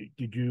 then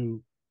did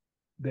you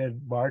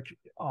then march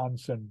on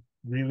some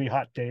really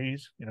hot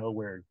days, you know,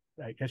 where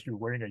I guess you're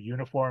wearing a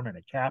uniform and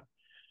a cap?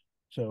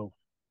 So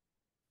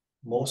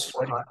Most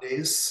were hot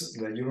days.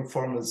 The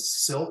uniform is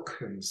silk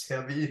and it's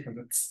heavy,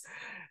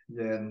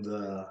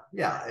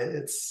 yeah,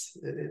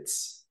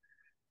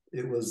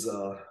 it was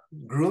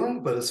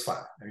grueling, but it's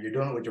fun. I mean, you're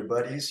doing it with your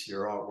buddies.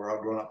 We're all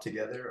grown up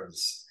together. I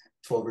was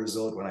 12 years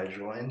old when I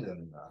joined,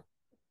 and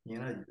you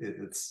know,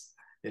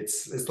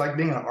 it's like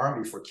being in an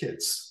army for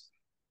kids.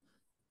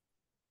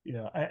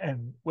 Yeah,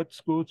 and what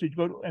schools did you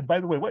go to? And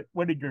by the way,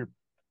 what did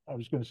I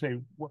was going to say,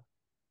 what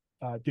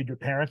did your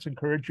parents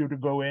encourage you to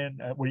go in?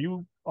 Were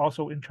you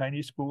also in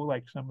Chinese school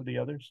like some of the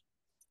others?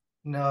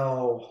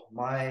 No,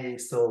 my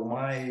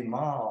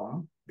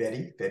mom,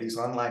 Betty's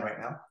online right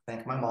now.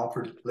 Thank my mom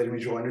for letting me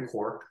join the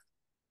corps.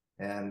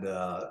 And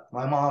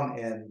my mom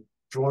and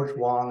George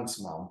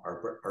Wong's mom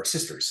are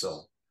sisters.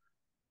 So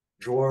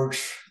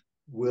George,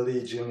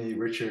 Willie, Jimmy,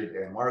 Richard,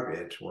 and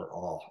Margaret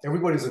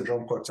everybody's in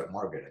drum corps except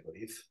Margaret, I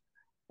believe.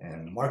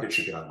 And Margaret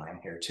should be online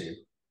here too.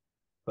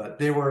 But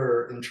they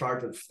were in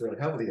charge they're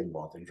heavily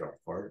involved in drum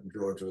corps.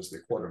 George was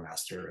the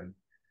quartermaster. And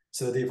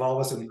so they've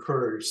always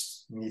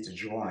encouraged me to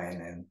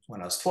join. And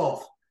when I was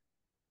 12,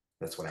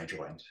 that's when I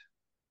joined.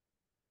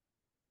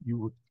 You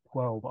were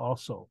 12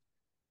 also.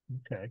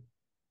 Okay.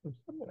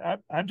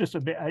 I'm just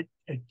a bit,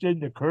 it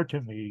didn't occur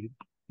to me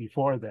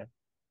before that,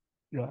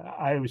 you know,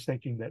 I was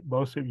thinking that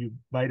most of you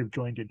might have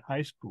joined in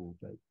high school,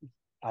 but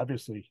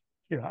obviously,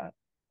 you know,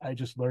 I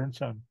just learned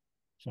some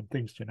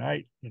things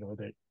tonight, you know,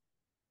 that,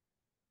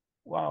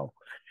 wow,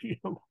 you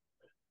know,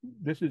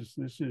 this is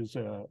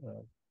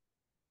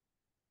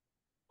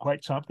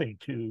quite something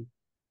to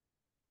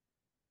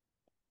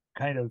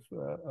kind of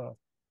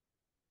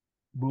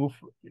move,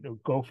 you know,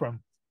 go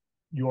from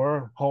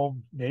your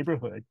home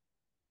neighborhood,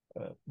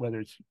 whether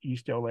it's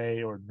East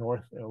LA or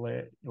North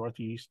LA,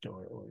 Northeast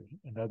or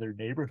another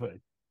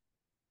neighborhood,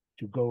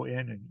 to go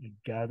in and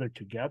gather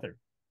together.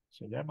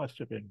 So that must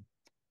have been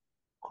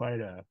quite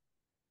an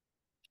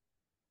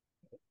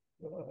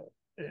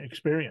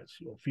experience,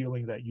 you know,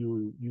 feeling that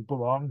you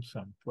belong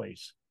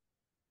someplace.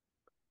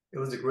 It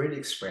was a great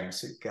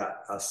experience. It got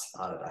us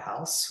out of the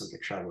house. We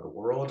could travel the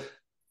world.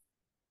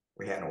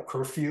 We had no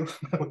curfew.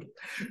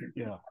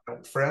 Yeah.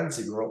 Friends,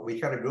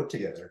 we kind of grew up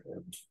together.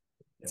 And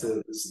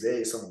to this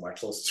day, some of my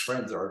closest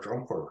friends are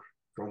drum corps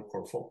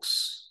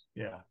folks.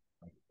 Yeah.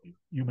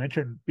 You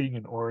mentioned being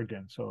in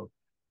Oregon. So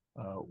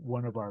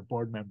one of our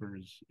board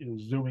members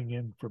is zooming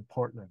in from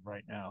Portland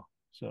right now.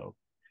 So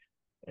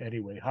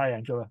anyway, hi,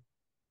 Angela.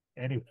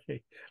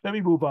 Anyway, let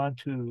me move on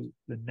to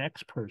the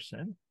next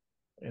person,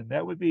 and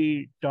that would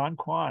be Don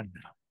Kwan.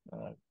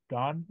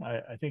 Don,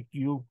 I think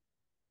you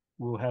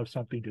will have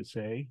something to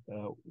say.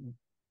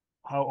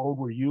 How old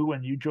were you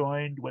when you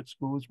joined? What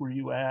schools were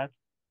you at?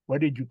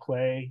 What did you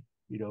play?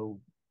 You know,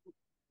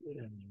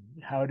 and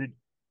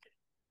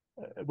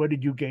what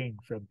did you gain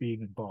from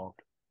being involved?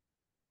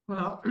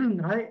 Well,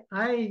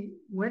 I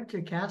went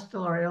to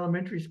Castellar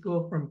Elementary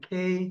School from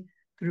K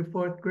through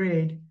fourth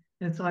grade.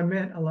 And so I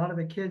met a lot of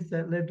the kids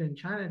that lived in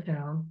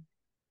Chinatown.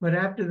 But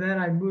after that,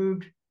 I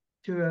moved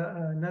to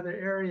another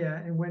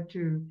area and went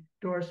to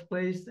Doris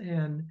Place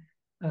and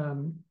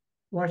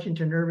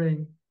Washington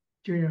Irving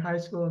Junior High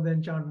School, and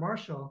then John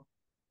Marshall.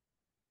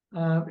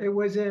 It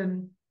was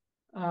in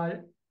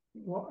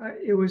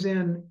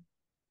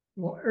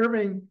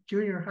Irving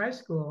Junior High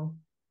School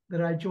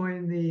that I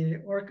joined the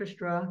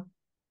orchestra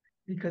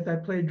because I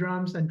played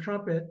drums and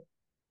trumpet.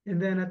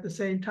 And then at the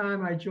same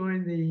time, I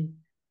joined the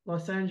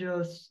Los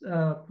Angeles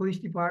Police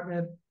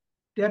Department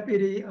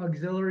Deputy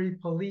Auxiliary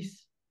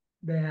Police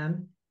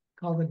Band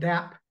called the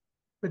DAP.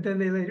 But then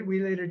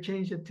we later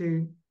changed it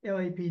to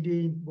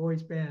LAPD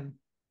Boys Band.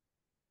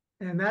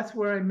 And that's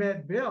where I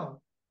met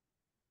Bill.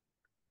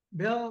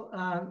 Bill,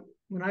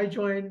 when I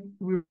joined,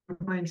 we were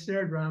playing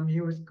snare drum.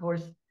 He was, of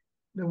course,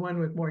 the one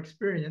with more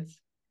experience.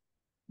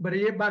 But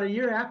about a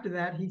year after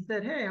that, he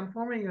said, "Hey, I'm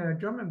forming a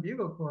drum and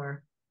bugle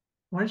corps.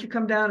 Why don't you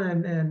come down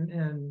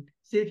and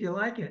see if you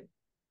like it?"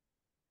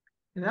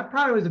 And that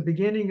probably was the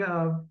beginning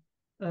of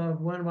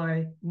one of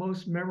my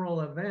most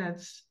memorable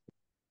events,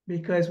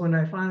 because when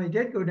I finally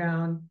did go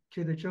down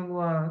to the Chung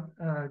Wah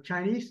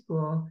Chinese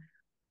school,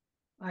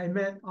 I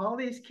met all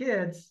these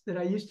kids that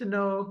I used to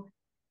know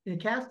in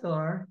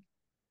Castellar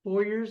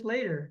 4 years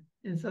later.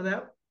 And so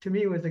that to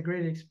me was a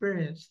great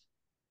experience.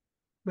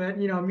 But,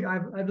 you know,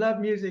 I've loved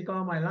music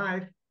all my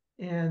life.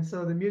 And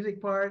so the music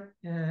part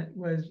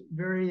was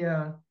very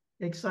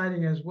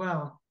exciting as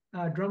well.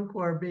 Drum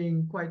corps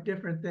being quite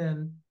different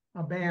than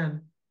a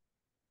band.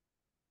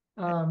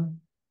 Tell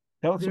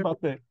us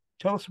about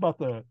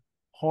the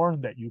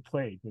horn that you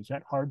played. Was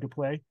that hard to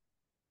play?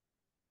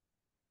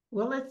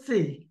 Well, let's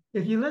see.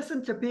 If you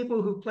listen to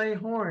people who play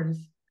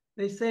horns,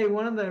 they say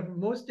one of the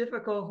most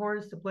difficult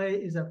horns to play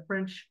is a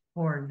French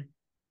horn.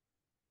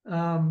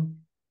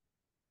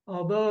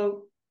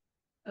 Although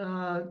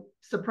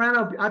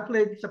soprano, I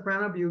played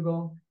soprano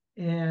bugle,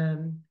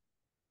 and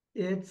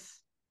it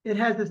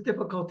has its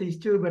difficulties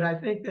too, but I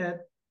think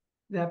that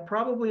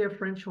probably a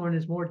French horn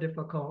is more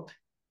difficult.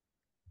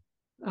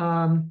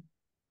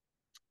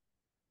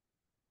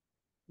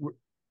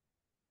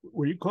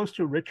 Were you close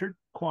to Richard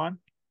Kwan?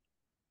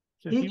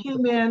 He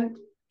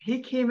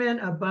came in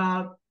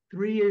about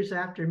 3 years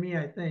after me,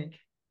 I think.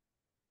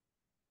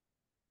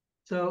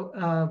 So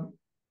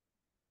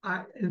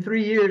in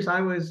 3 years,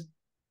 I was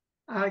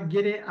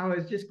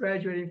just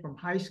graduating from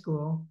high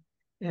school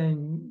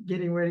and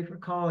getting ready for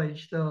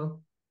college.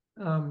 So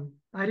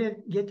I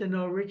didn't get to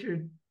know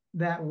Richard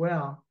that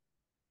well.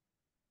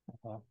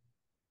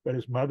 But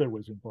his mother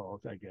was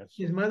involved, I guess.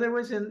 His mother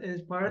was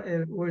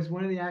was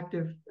one of the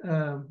active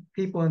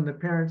people in the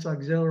Parents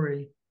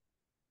Auxiliary.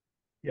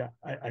 Yeah,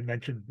 I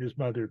mentioned his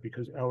mother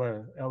because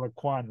Ella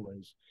Kwan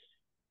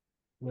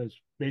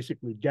was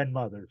basically den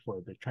mother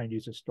for the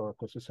Chinese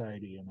Historical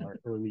Society in our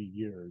early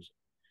years,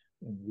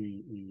 and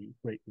we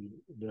greatly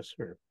miss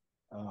her.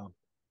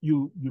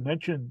 You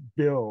mentioned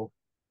Bill,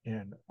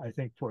 and I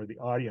think for the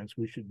audience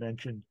we should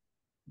mention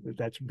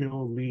that's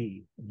Bill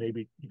Lee.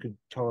 Maybe you can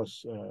tell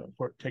us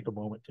take a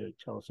moment to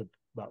tell us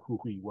about who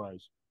he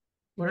was.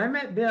 When I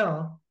met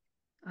Bill,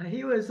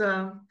 he was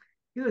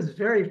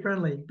very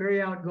friendly,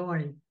 very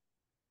outgoing.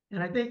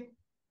 And I think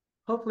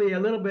hopefully a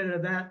little bit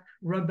of that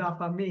rubbed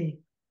off on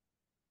me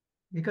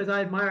because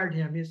I admired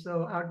him. He's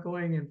so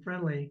outgoing and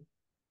friendly.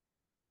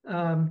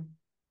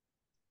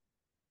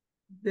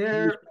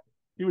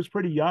 He was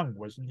pretty young,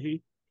 wasn't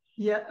he?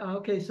 Yeah.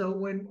 Okay. So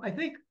when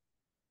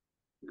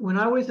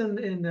I was in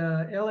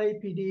the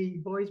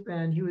LAPD boys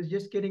band, he was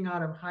just getting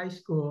out of high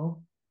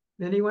school.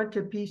 Then he went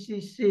to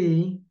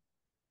PCC.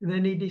 And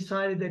then he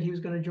decided that he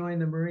was going to join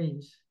the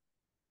Marines.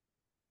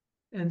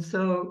 And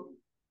so,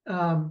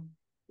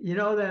 you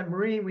know that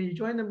when you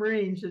join the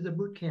Marines, there's a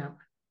boot camp.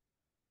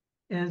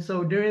 And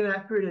so during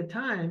that period of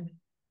time,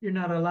 you're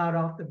not allowed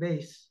off the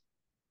base.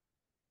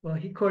 Well,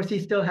 of course, he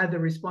still had the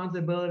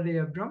responsibility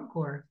of drum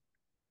corps.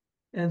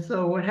 And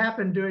so what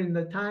happened during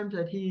the times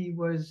that he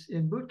was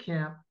in boot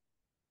camp,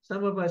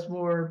 some of us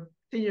more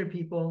senior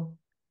people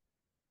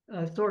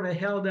sort of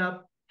held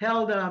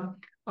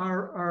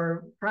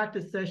our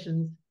practice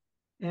sessions.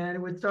 And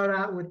it would start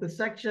out with the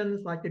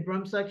sections, like the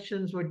drum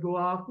sections would go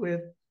off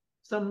with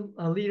some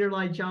leader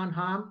like John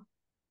Hamm.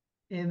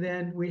 And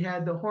then we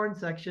had the horn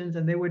sections,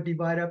 and they would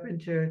divide up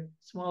into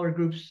smaller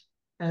groups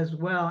as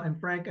well. And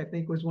Frank, I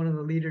think, was one of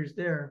the leaders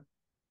there.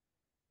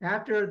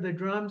 After the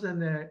drums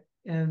and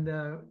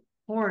the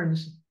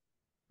horns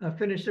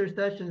finished their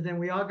sessions, then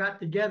we all got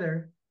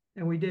together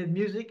and we did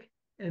music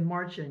and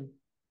marching.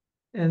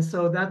 And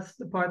so that's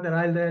the part that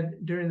I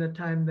led during the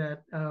time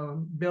that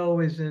Bill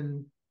was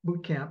in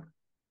boot camp.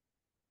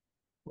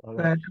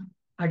 But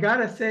I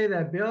gotta say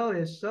that Bill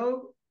is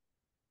so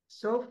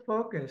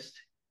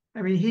focused.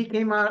 I mean,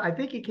 I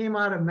think he came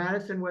out of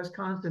Madison,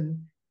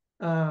 Wisconsin,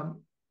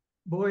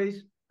 Boy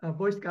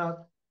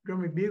Scout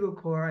Drum and Bugle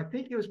Corps. I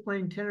think he was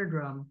playing tenor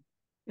drum.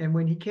 And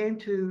when he came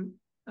to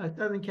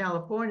Southern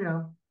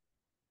California,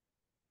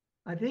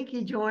 I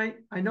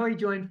know he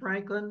joined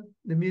Franklin,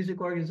 the music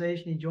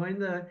organization. He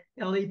joined the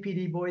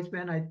LAPD Boys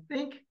Band. I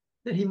think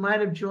that he might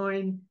have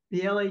joined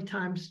the LA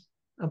Times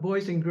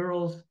Boys and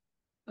Girls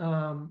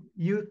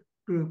youth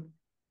group.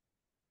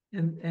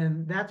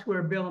 and that's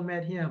where Bill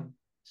met him.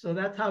 So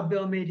that's how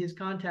Bill made his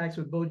contacts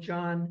with both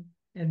John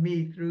and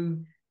me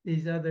through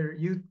these other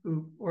youth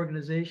group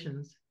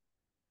organizations.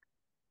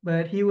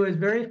 But he was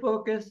very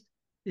focused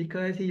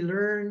because he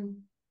learned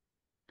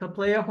to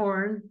play a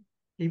horn.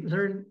 He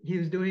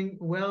was doing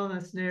well on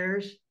the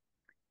snares.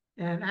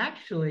 And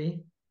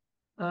actually,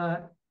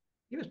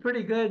 he was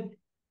pretty good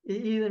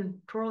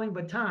even twirling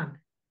baton.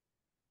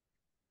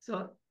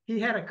 So he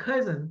had a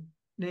cousin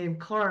named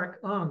Clark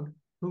Ung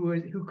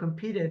who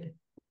competed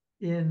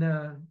in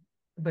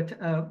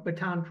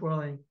baton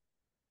twirling.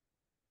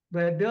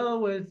 But Bill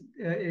was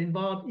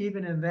involved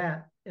even in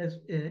that, as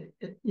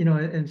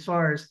as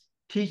far as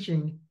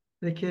teaching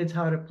the kids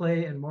how to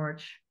play and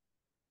march.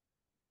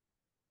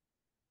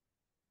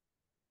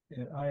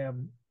 And I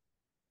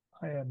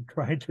am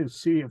trying to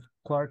see if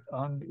Clark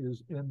Ung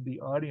is in the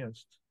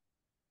audience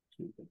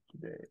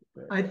today.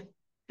 But I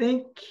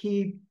think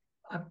he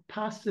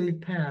possibly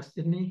passed,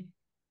 didn't he?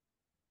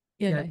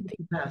 Yeah, I think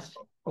he passed.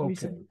 okay,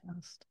 recently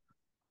passed.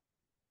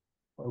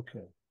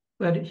 okay,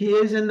 But he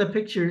is in the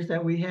pictures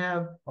that we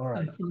have all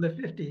right, from the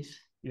 50s.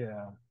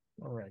 yeah,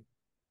 all right.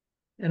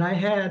 And I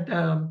had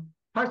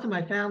parts of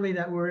my family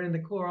that were in the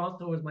Corps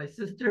also was my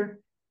sister,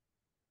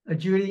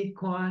 Judy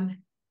Kwan,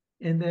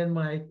 and then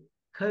my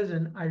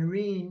cousin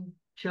Irene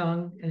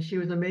Chung, and she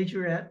was a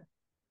majorette,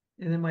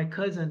 and then my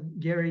cousin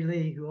Gary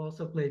Lee, who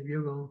also played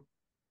bugle.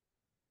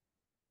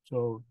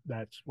 So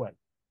that's what,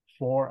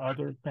 4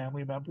 other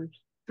family members?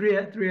 Three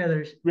others.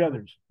 3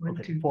 others. One,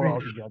 Okay, two, 4 three.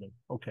 altogether.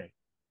 Okay.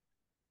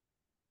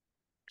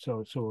 So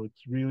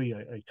it's really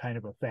a kind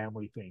of a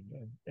family thing,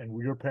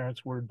 and your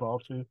parents were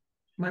involved too.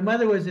 My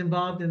mother was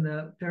involved in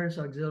the Parents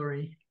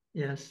Auxiliary.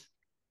 Yes.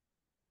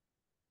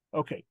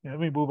 Okay, now let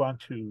me move on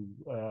to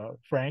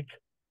Frank.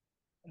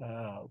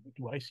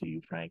 Do I see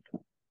you, Frank?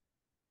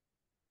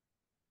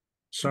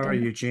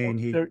 Sorry,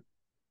 Eugene. There,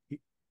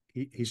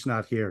 He's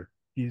not here.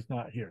 he's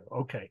not here.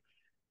 Okay,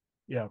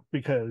 yeah,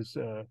 because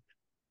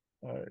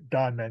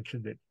Don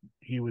mentioned that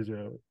he was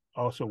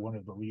also one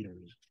of the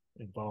leaders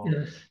involved.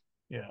 Yes.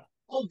 Yeah.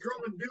 All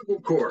Drum and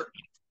Bugle Corps.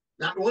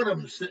 Not one of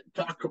them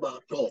talk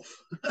about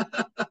golf.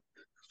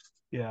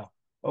 Yeah.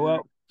 Oh,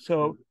 well,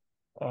 so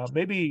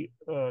maybe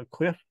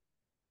Cliff,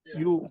 Yeah.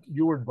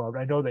 you were involved.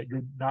 I know that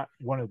you're not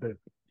one of the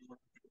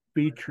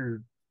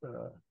featured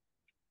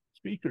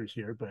speakers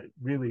here, but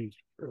really,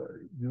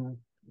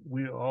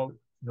 we all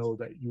know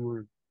that you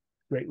were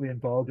greatly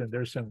involved, and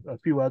there's a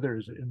few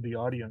others in the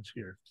audience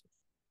here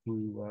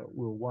who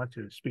will want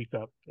to speak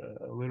up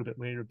a little bit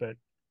later. But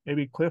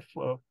maybe Cliff,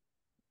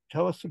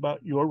 tell us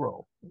about your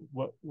role.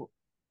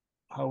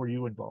 How were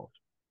you involved?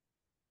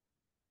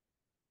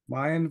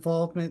 My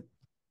involvement,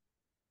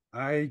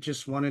 I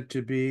just wanted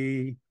to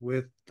be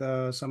with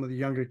some of the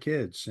younger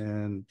kids,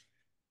 and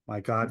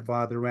my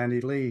godfather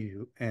Randy Lee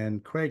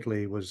and Craig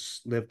Lee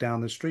lived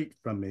down the street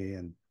from me,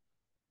 and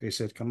they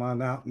said, "Come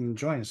on out and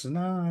join us." I said,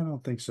 "No, I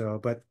don't think so,"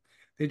 but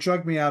they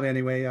drugged me out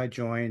anyway. I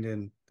joined,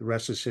 and the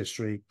rest is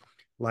history.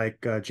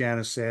 Like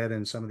Janice said,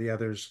 and some of the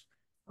others,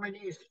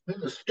 Chinese in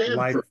the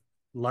Stanford.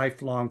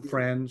 lifelong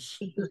friends.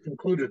 Just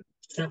included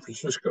San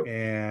Francisco.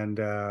 And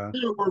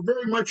we're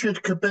very much into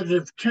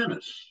competitive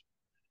tennis.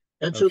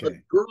 And so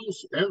the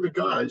girls and the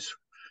guys.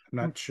 I'm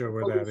not sure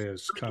where that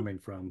is coming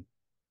from.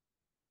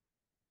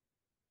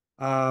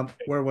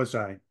 Where was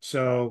I?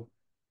 So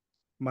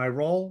my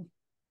role,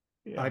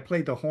 I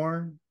played the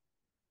horn,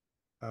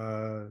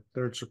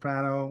 third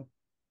soprano,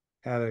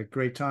 had a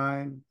great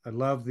time. I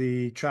love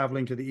the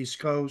traveling to the East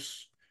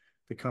Coast,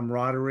 the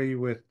camaraderie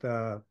with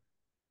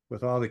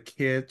all the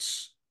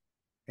kids,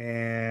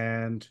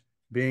 and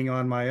being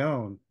on my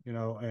own,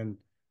 and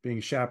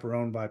being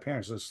chaperoned by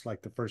parents. It's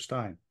like the first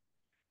time.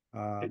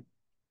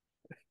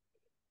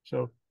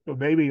 So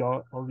maybe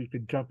all you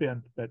can jump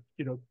in, but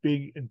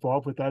being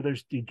involved with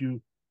others, did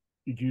you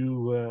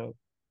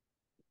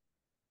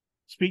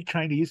speak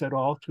Chinese at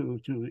all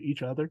to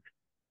each other?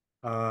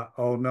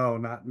 Oh no,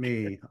 not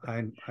me.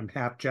 I'm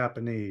half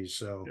Japanese,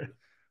 so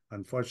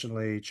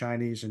unfortunately,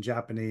 Chinese and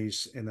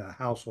Japanese in the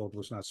household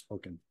was not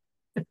spoken.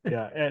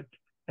 Yeah,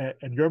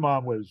 and your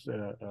mom was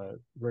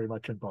very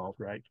much involved,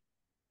 right?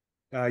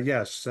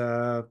 Yes,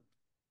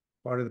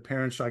 part of the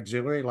Parents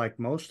Auxiliary, like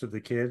most of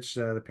the kids,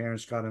 the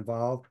parents got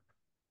involved,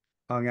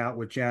 hung out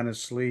with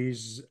Janice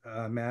Lee's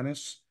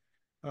Manis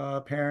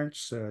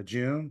parents,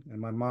 June and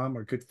my mom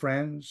are good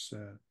friends,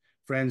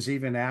 friends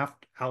even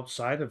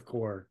outside of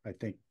Corps, I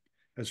think,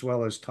 as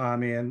well as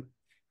Tommy and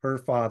her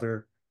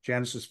father,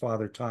 Janice's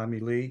father, Tommy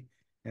Lee,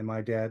 and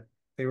my dad.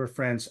 They were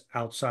friends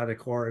outside of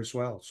Corps as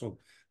well. So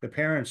the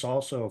parents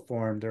also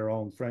formed their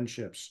own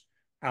friendships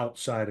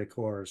outside of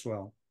Corps as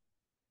well.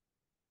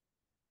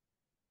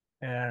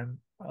 And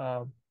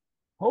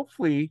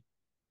hopefully,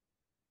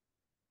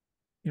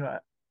 I'm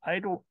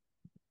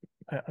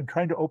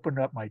trying to open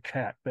up my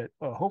chat, but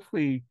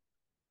hopefully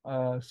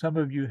some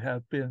of you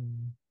have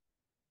been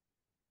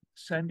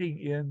sending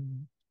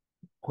in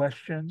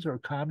questions or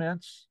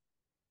comments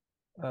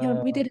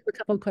Yeah, we did have a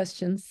couple of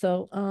questions.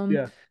 So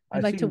Yeah,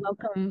 I'd like to see.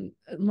 welcome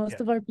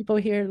most of our people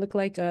here look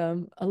like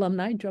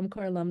alumni, Drum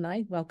Corps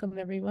alumni. Welcome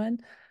everyone.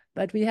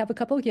 But we have a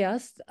couple of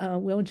guests,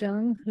 Will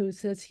Chung, who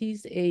says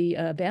he's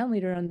a band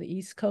leader on the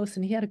East Coast,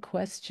 and he had a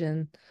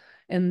question.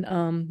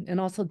 And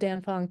also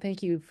Dan Fong,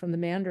 thank you, from the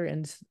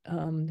Mandarins,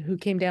 who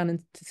came down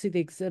to see the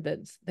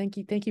exhibits. Thank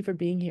you for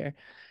being here.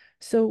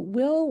 So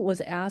Will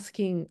was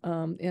asking,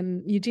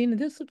 and Eugene,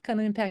 this would kind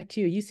of impact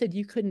you. You said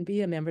you couldn't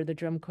be a member of the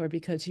Drum Corps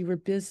because you were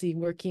busy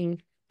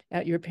working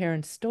at your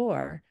parents'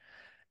 store.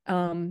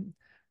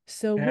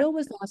 So Will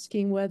was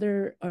asking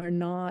whether or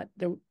not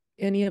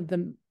any of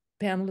the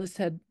panelists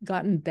had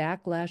gotten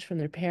backlash from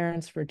their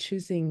parents for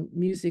choosing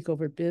music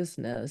over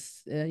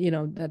business,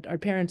 that our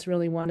parents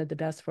really wanted the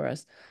best for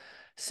us.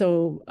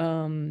 So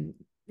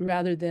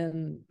rather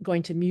than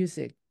going to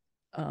music,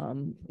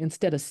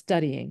 instead of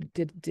studying,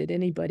 did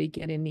anybody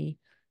get any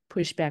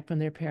pushback from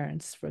their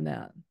parents from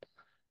that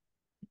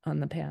on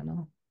the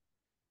panel?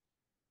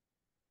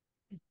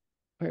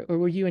 Or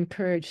were you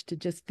encouraged to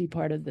just be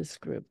part of this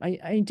group?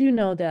 I do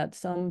know that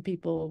some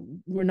people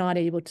were not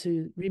able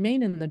to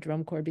remain in the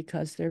Drum Corps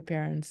because their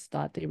parents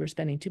thought they were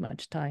spending too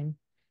much time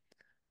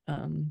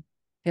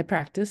at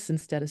practice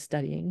instead of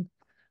studying.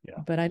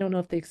 Yeah. But I don't know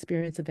if the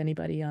experience of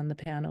anybody on the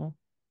panel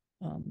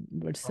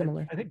were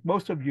similar. I think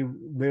most of you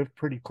live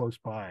pretty close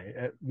by,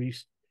 at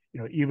least,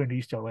 even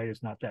East LA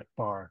is not that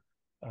far.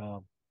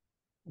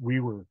 We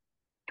were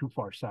too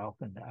far south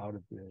and out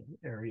of the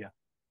area,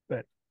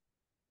 but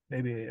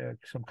maybe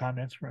some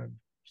comments from,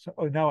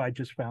 now I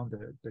just found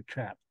the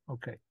chat.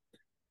 Okay.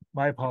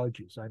 My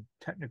apologies. I'm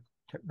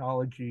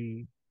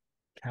technology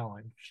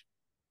challenged.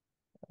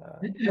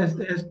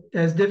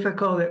 As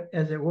difficult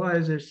as it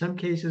was, there's some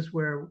cases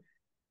where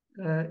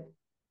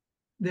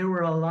there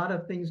were a lot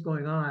of things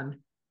going on.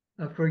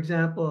 For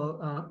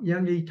example,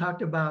 Youngie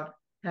talked about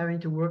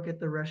having to work at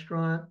the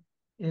restaurant,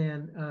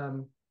 and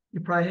you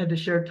probably had to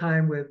share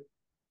time with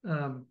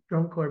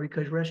Drum Corps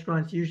because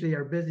restaurants usually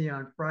are busy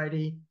on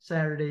Friday,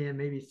 Saturday, and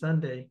maybe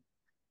Sunday.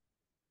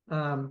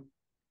 And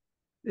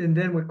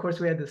then, of course,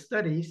 we had the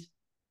studies.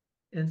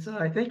 And so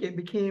I think it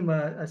became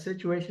a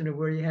situation of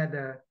where you had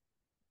to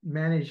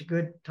manage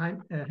good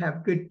time,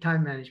 have good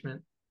time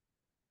management,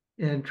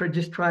 and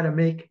just try to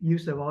make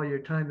use of all your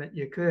time that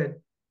you could.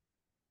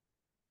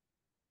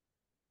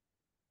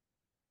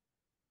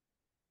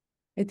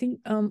 I think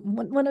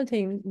one other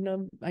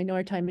thing, I know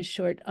our time is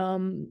short.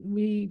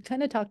 We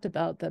kind of talked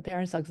about the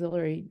Parents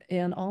Auxiliary,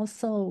 and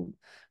also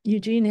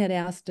Eugene had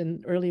asked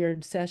in earlier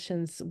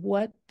sessions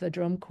what the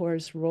Drum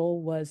Corps'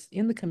 role was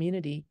in the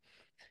community.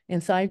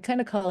 And so I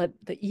kind of call it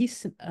the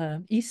East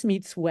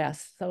meets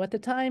West. So at the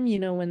time,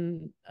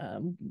 when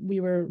we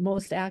were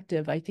most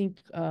active, I think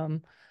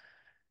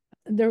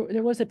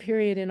there was a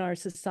period in our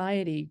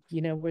society,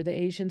 where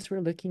the Asians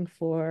were looking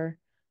for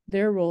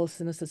their roles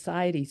in the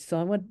society. So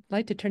I would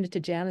like to turn it to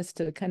Janice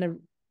to kind of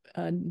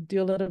do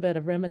a little bit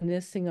of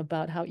reminiscing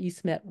about how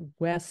East met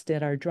West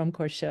at our Drum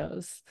Corps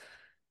shows.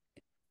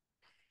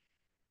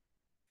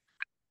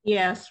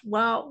 Yes,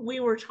 well,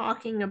 we were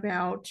talking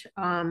about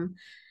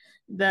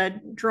the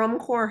Drum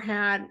Corps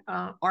had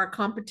our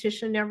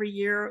competition every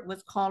year. It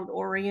was called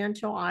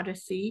Oriental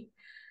Odyssey.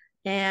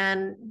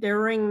 And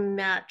during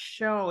that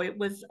show, it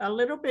was a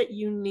little bit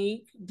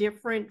unique,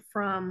 different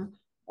from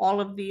all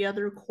of the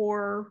other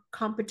corps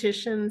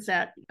competitions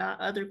that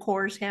other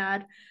corps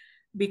had,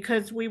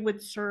 because we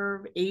would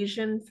serve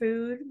Asian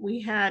food.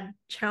 We had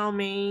chow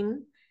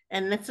mein,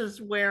 and this is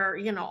where,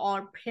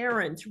 our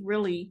parents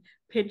really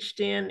pitched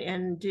in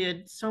and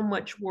did so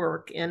much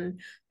work in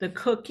the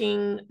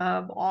cooking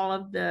of all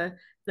of the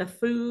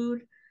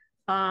food.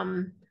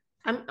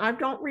 I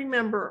don't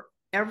remember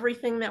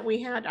everything that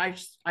we had.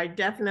 I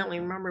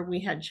definitely remember we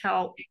had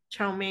chow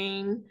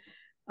mein,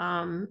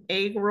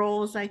 egg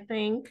rolls, I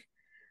think.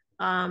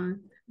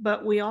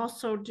 But we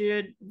also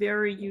did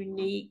very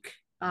unique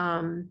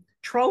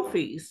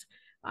trophies.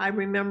 I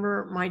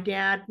remember my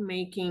dad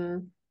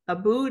making a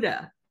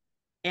Buddha,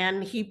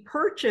 and he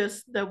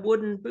purchased the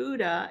wooden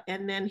Buddha,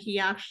 and then he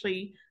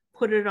actually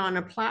put it on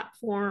a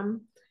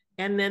platform,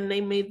 and then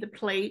they made the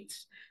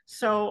plates.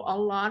 So a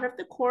lot of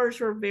the corps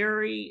were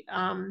very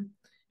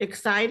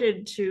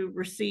excited to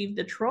receive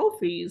the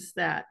trophies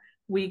that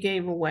we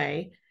gave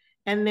away.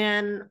 And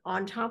then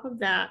on top of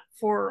that,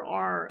 for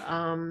our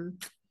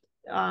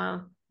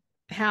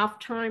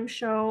halftime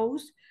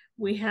shows,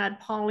 we had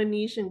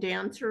Polynesian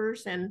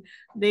dancers, and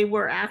they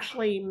were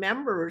actually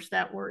members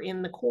that were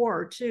in the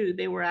corps too.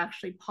 They were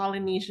actually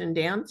Polynesian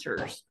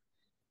dancers.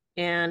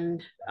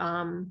 And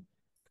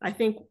I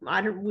think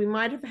we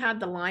might have had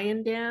the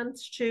lion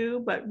dance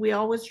too, but we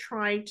always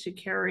tried to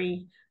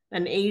carry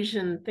an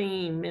Asian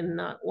theme in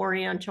the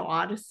Oriental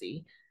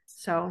Odyssey.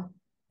 So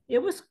it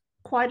was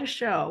quite a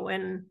show,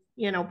 and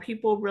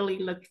people really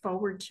looked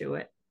forward to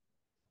it.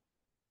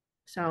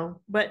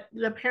 So, but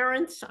the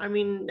parents, I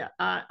mean,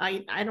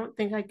 I don't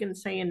think I can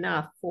say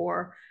enough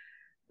for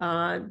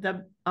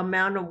the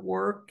amount of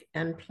work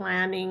and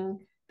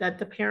planning that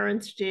the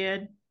parents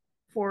did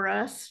for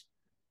us.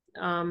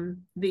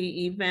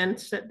 the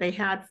events that they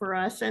had for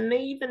us. And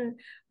they even,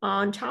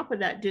 on top of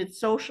that, did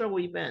social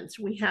events.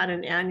 We had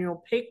an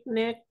annual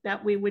picnic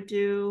that we would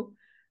do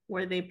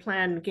where they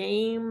planned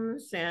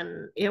games,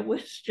 and it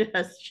was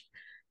just,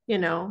 you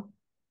know,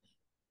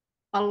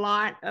 a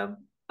lot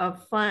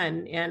of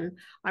fun. And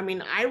I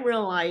mean, I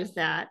realized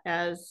that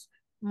as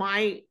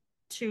my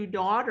two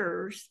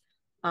daughters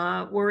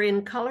were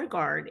in color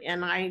guard,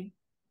 and I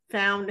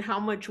found how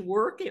much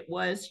work it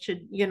was to,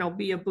 you know,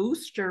 be a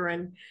booster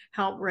and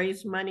help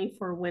raise money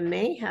for when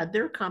they had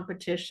their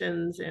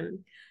competitions. And,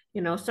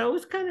 you know, so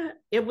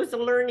it was a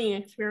learning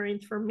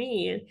experience for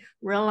me,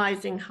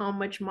 realizing how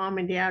much mom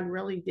and dad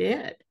really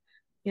did.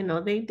 You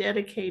know, they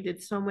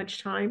dedicated so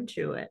much time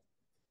to it.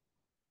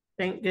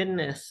 Thank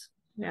goodness.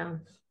 Yeah.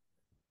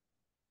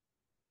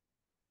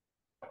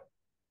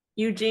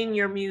 Eugene,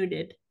 you're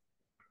muted.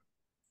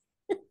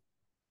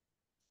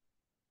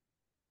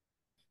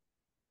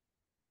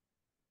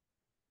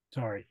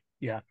 Sorry.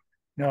 Yeah.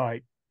 No,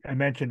 I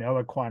mentioned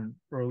Ella Kwan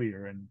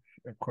earlier, and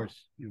of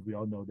course, we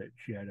all know that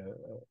she had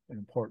an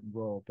important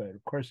role. But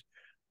of course,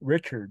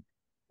 Richard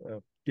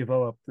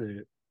developed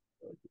her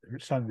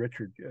son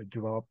Richard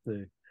developed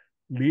the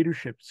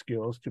leadership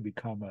skills to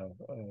become a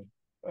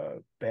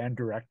band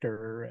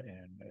director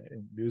and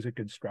a music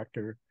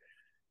instructor.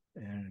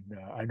 And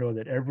I know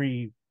that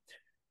every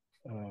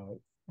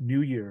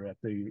New Year at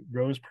the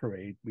Rose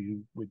Parade, we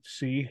would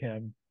see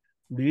him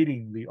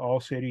leading the All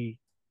City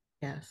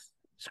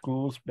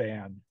Schools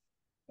band,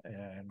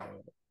 and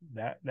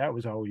that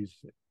was always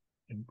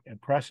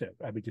impressive.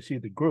 I mean, to see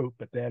the group,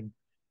 but then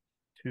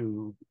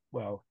we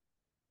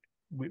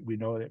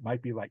know it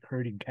might be like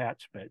herding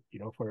cats, but you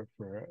know, for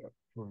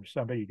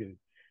somebody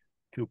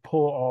to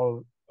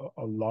pull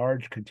a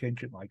large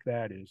contingent like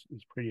that is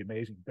pretty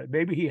amazing. But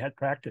maybe he had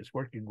practice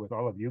working with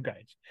all of you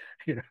guys.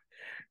 You know,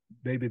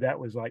 maybe that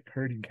was like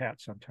herding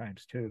cats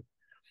sometimes too.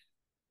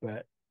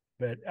 But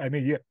I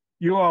mean,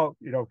 you all,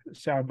 you know,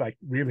 sound like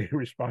really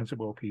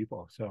responsible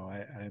people. So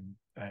I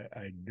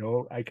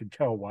know, I can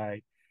tell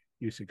why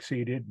you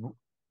succeeded.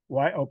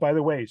 Why? Oh, by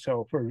the way,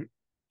 so for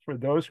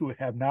those who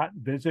have not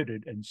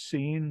visited and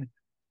seen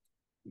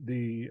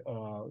the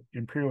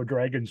Imperial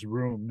Dragons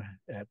room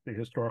at the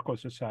Historical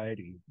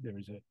Society,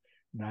 there's a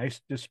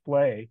nice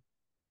display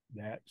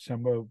that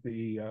some of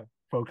the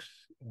folks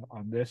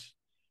on this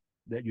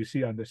that you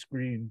see on the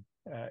screen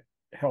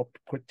helped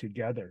put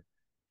together.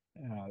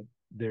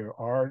 There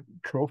are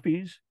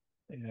trophies,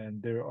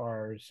 and there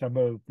are some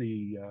of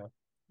the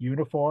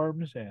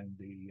uniforms, and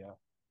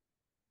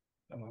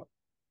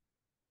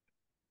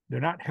they're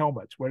not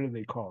helmets. What are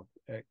they called?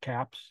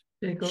 Caps?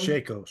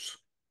 Shakos.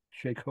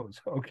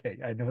 Shakos. Okay,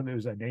 I know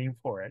there's a name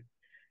for it.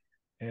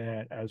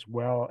 And as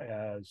well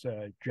as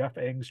Jeff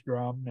Eng's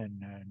drum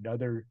and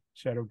another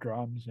set of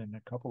drums and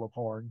a couple of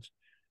horns.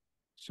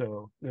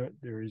 So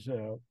there is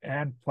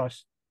and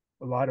plus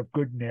a lot of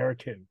good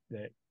narrative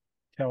that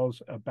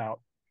tells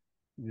about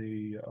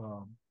the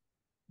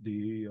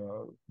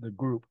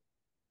group.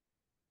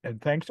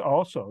 And thanks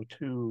also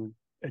to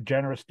a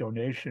generous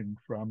donation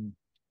from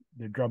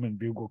the Drum and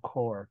Bugle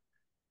Corps,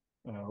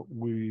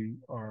 we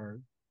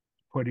have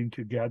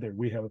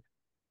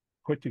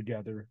put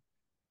together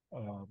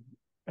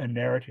a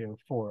narrative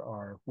for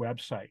our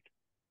website,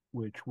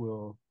 which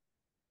will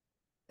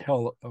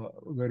tell a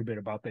little bit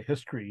about the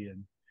history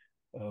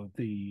of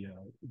the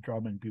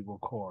Drum and Bugle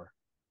Corps.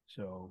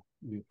 So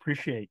we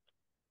appreciate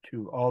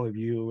to all of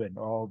you and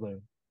all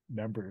the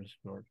members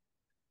for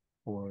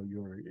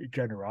your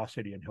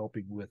generosity in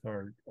helping with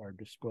our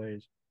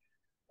displays.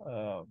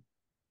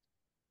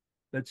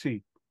 Let's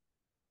see.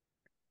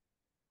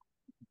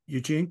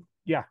 Eugene?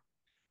 Yeah.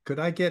 Could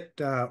I get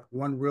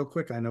one real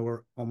quick? I know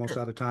we're almost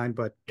out of time,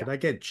 but could I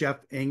get Jeff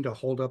Eng to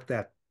hold up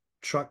that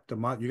truck?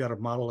 You got a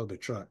model of the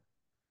truck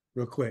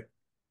real quick.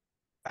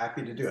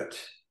 Happy to do it.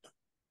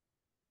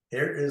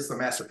 Here is the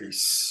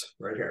masterpiece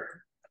right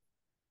here.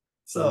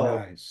 So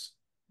nice.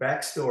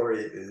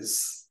 Backstory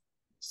is,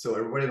 so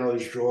everybody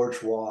knows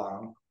George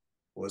Wong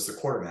was the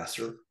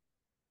quartermaster.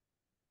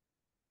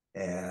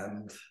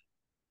 And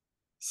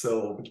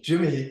so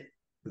Jimmy,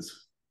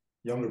 his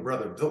younger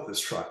brother, built this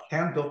truck,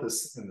 hand built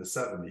this in the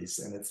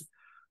 70s, and it's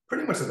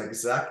pretty much an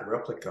exact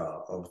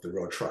replica of the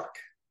road truck.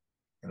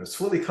 And it's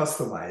fully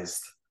customized.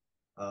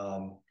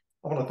 I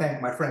want to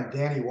thank my friend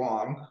Danny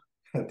Wong.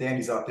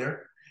 Danny's out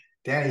there.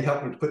 Danny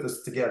helped me put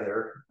this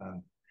together.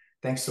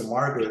 Thanks to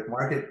Margaret.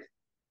 Margaret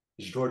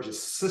is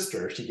George's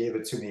sister. She gave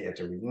it to me at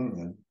the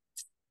reunion,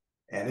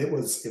 and it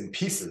was in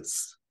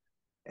pieces.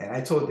 And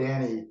I told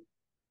Danny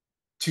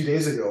 2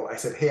 days ago, I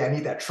said, hey, I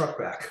need that truck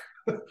back.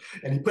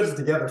 And he put it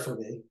together for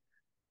me.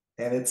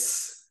 And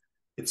it's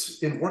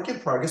in work in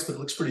progress, but it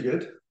looks pretty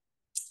good.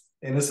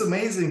 And it's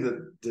amazing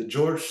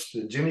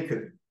that Jimmy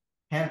could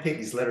hand paint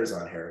these letters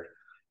on here.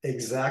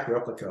 Exact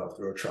replica of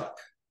the road truck.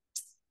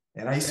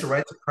 And I used to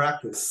ride to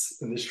practice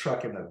in this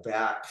truck in the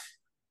back,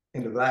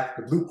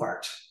 the blue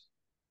part.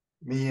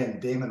 Me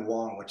and Damon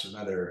Wong, which is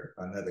another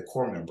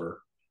Corps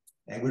member.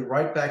 And we'd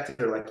ride back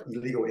there like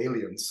illegal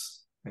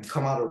aliens and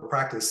come out of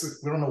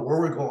practice. We don't know where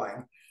we're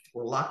going.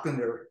 We're locked in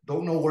there,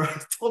 don't know where,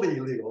 totally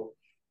illegal.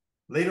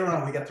 Later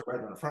on, we got to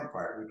ride on the front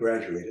part. We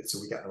graduated, so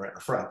we got to ride in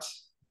the front.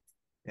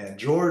 And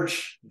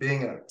George,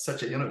 being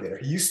such an innovator,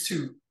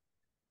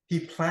 he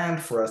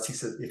planned for us. He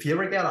said, if he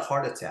ever got a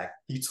heart attack,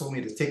 he told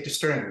me to take the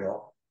steering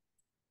wheel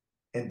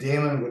and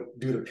Damon would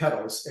do the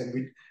pedals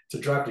and to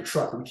drive the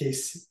truck in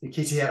case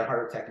he had a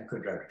heart attack and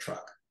couldn't drive the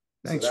truck.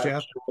 Thanks, so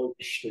Jeff.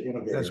 George, the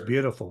innovator. That's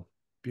beautiful.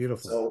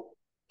 Beautiful. So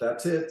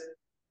that's it.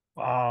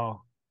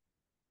 Wow.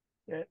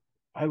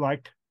 I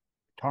liked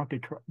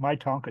my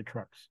Tonka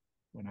trucks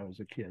when I was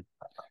a kid.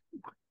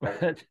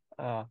 But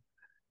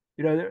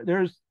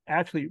there's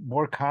actually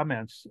more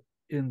comments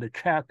in the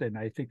chat than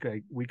I think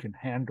we can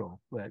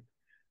handle. But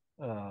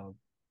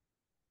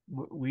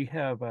we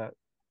have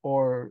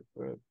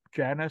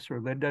Janice or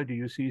Linda, do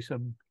you see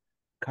some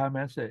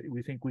comments that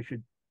we think we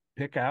should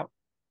pick out?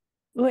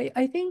 Well,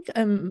 I think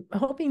I'm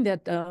hoping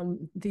that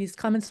these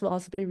comments will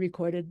also be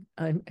recorded.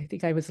 I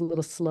think I was a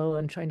little slow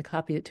on trying to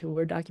copy it to a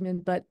Word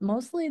document, but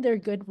mostly they're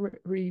good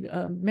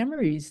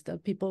memories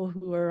of people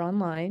who are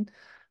online,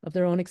 of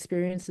their own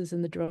experiences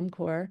in the Drum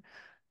Corps.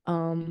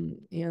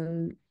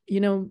 And,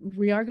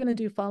 we are going to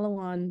do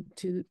follow-on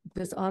to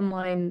this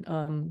online,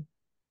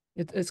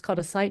 it's called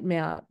a site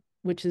map,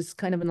 which is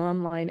kind of an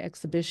online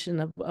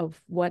exhibition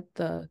of what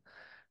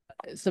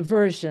it's a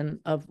version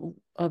of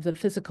the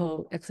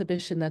physical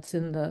exhibition that's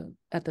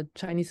at the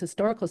Chinese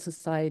Historical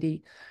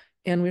Society,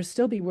 and we'll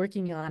still be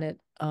working on it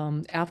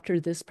after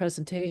this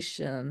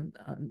presentation.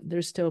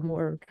 There's still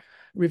more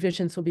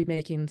revisions. We'll be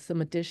making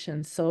some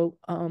additions, so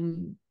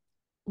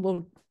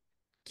we'll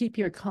keep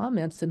your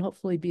comments and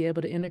hopefully be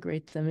able to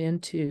integrate them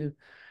into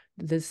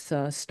this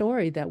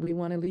story that we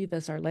want to leave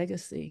as our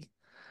legacy.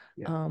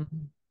 Yeah.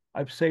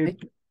 I've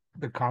saved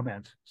the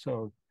comments,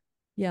 so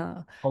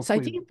yeah.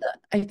 hopefully. So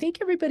I think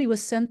everybody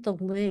was sent the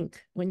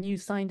link when you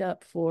signed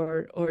up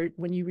or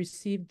when you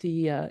received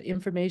the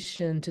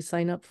information to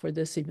sign up for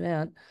this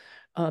event.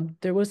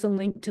 There was a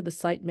link to the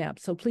site map.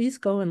 So please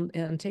go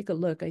and take a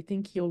look. I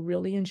think you'll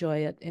really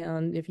enjoy it.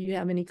 And if you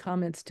have any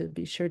comments, to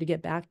be sure to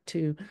get back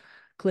to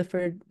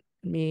Clifford,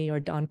 me, or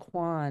Don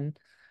Kwan,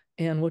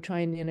 and we'll try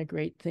and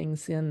integrate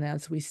things in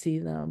as we see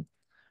them.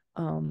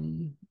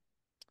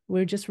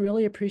 We just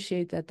really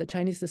appreciate that the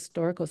Chinese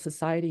Historical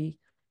Society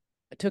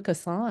took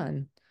us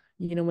on,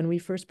 when we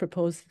first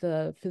proposed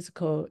the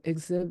physical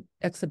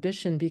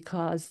exhibition,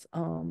 because,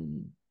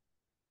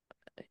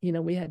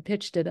 we had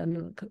pitched it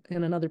in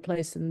another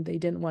place and they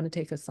didn't want to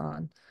take us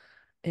on.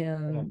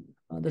 And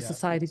the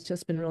society's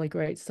just been really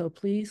great. So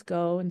please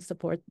go and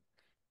support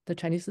the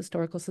Chinese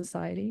Historical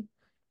Society.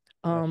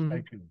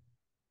 Thank you.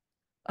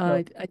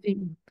 I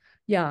think,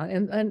 yeah,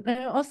 and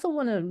I also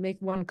want to make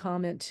one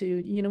comment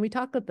too. We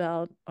talk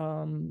about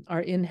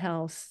our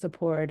in-house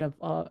support of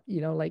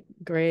like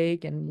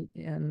Greg and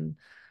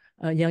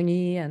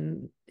Youngie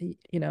and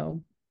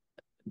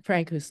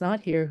Frank, who's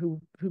not here, who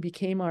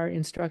became our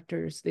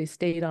instructors. They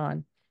stayed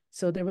on,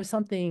 so there was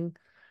something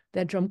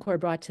that Drum Corps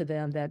brought to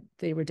them, that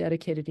they were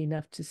dedicated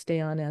enough to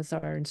stay on as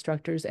our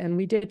instructors. And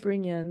we did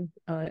bring in,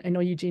 I know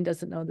Eugene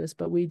doesn't know this,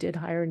 but we did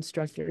hire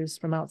instructors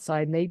from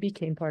outside, and they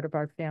became part of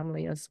our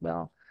family as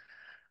well.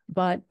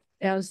 But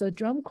as a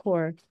Drum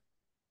Corps,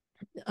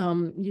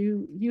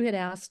 you had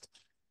asked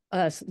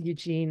us,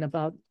 Eugene,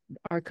 about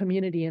our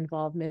community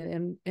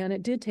involvement, and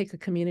it did take a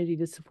community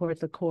to support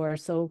the Corps.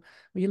 So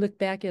when you look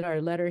back at our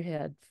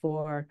letterhead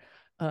for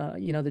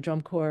the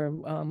Drum Corps,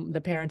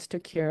 the parents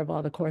took care of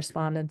all the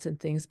correspondence and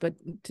things, but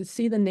to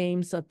see the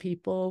names of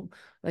people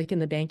like in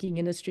the banking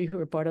industry who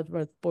were part of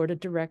the board of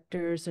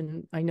directors,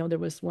 and I know there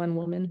was one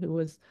woman who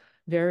was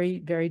very,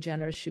 very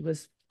generous. She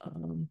was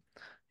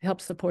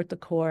helped support the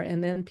Corps,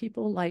 and then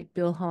people like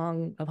Bill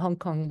Hong of Hong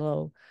Kong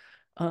Lo,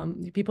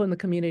 people in the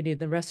community,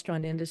 the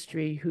restaurant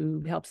industry,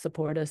 who helped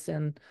support us.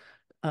 And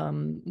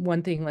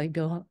one thing, like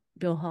Bill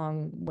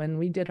Hong, when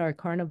we did our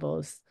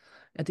carnivals,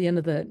 at the end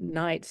of the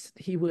nights,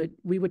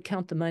 we would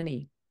count the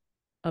money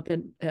up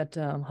at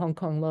Hong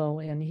Kong Lo,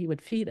 and he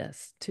would feed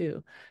us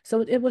too.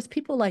 So it was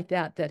people like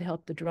that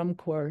helped the Drum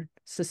Corps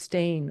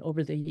sustain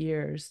over the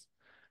years.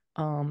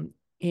 And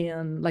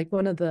like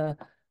one of the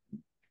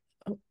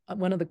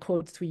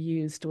quotes we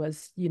used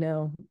was,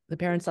 the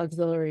Parents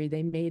Auxiliary,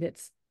 they made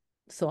it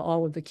so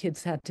all of the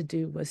kids had to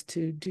do was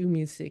to do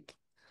music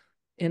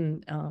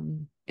and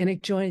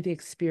enjoy the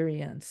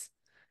experience.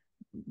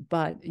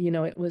 But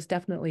it was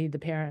definitely the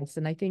parents.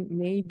 And I think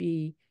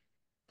maybe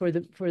for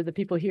the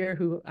people here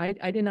who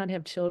I did not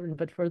have children,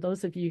 but for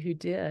those of you who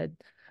did,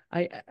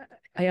 I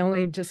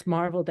only just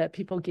marvel that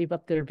people gave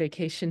up their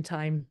vacation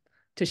time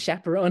to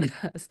chaperone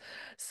us.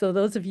 So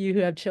those of you who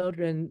have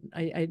children,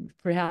 I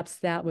perhaps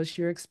that was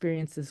your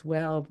experience as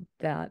well,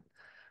 that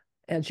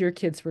as your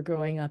kids were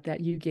growing up,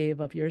 that you gave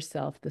of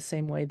yourself the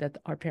same way that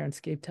our parents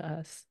gave to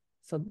us.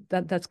 So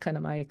that's kind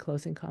of my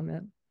closing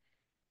comment.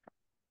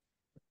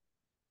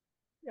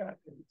 Yeah,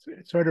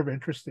 it's sort of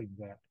interesting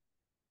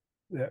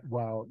that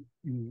while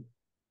you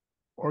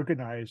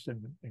organized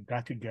and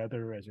got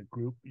together as a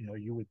group,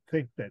 you would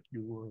think that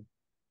you were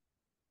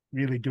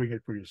really doing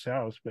it for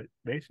yourselves, but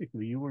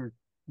basically you were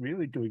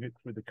really doing it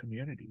for the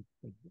community,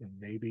 and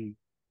maybe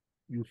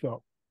you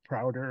felt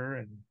prouder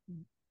and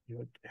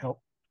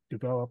helped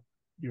develop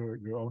your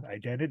own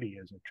identity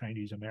as a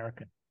Chinese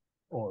American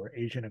or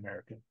Asian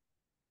American,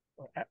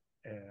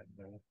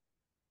 and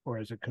or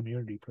as a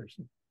community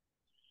person.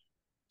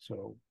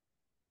 So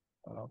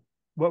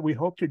what we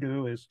hope to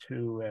do is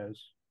to, as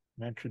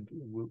mentioned,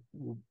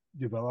 we'll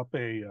develop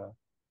a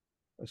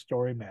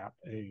story map,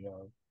 a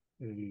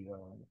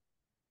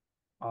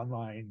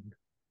online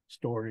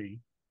story,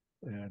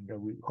 and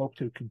we hope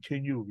to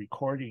continue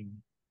recording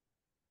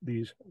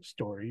these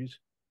stories.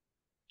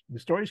 The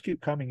stories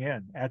keep coming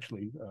in.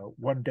 Actually,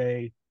 one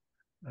day,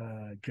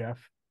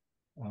 Jeff,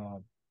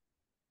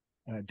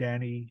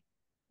 Danny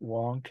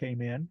Wong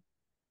came in,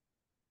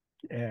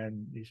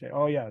 and he said,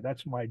 "Oh yeah,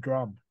 that's my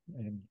drum."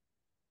 And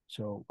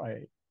so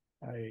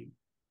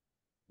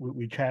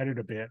we chatted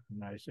a bit,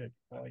 and I said,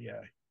 "Oh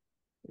yeah,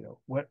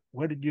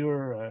 what did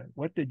your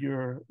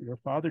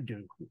father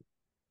do?"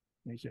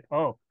 And he said,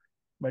 "Oh,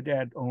 my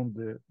dad owned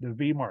the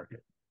V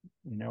Market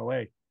in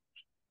LA."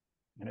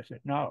 And I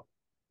said, "No,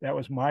 that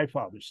was my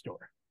father's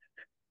store."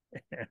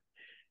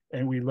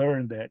 And we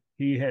learned that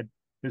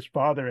his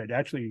father had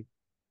actually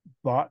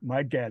bought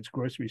my dad's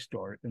grocery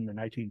store in the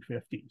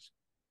 1950s.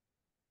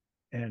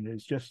 And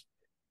it's just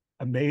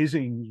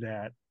amazing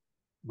that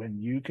when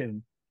you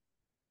can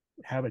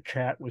have a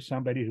chat with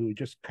somebody who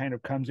just kind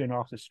of comes in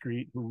off the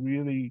street, who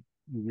you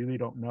really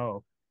don't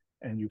know,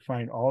 and you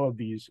find all of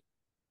these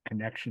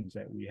connections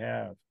that we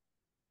have.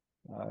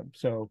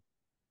 So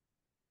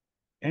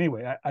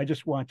anyway, I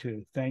just want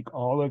to thank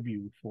all of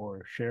you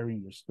for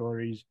sharing your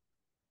stories.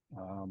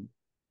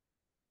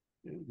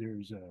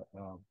 There's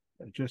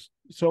just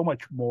so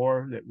much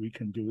more that we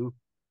can do,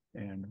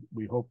 and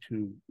we hope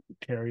to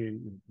carry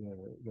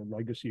the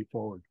legacy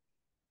forward.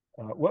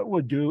 What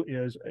we'll do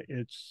is,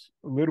 it's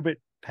a little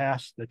bit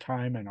past the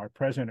time, and our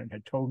president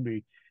had told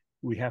me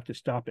we have to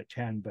stop at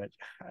 10, but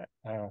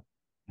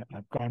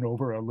I've gone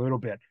over a little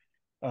bit.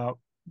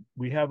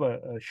 We have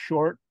a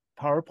short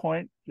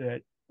PowerPoint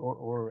that,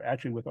 or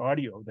actually with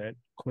audio, that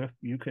Cliff,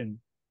 you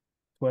can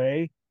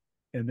play.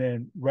 And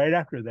then right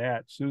after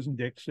that, Susan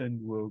Dixon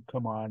will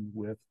come on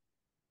with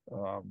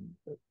a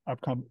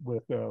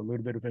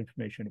little bit of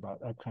information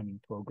about upcoming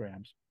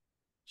programs.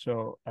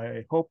 So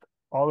I hope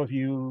all of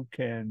you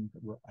I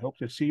hope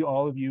to see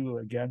all of you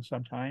again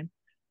sometime.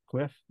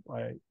 Cliff,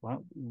 why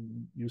don't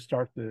you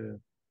start the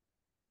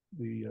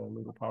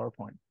little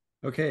PowerPoint?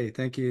 Okay,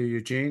 thank you,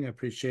 Eugene. I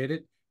appreciate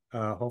it.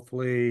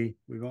 Hopefully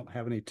we won't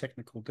have any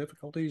technical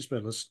difficulties,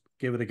 but let's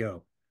give it a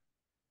go.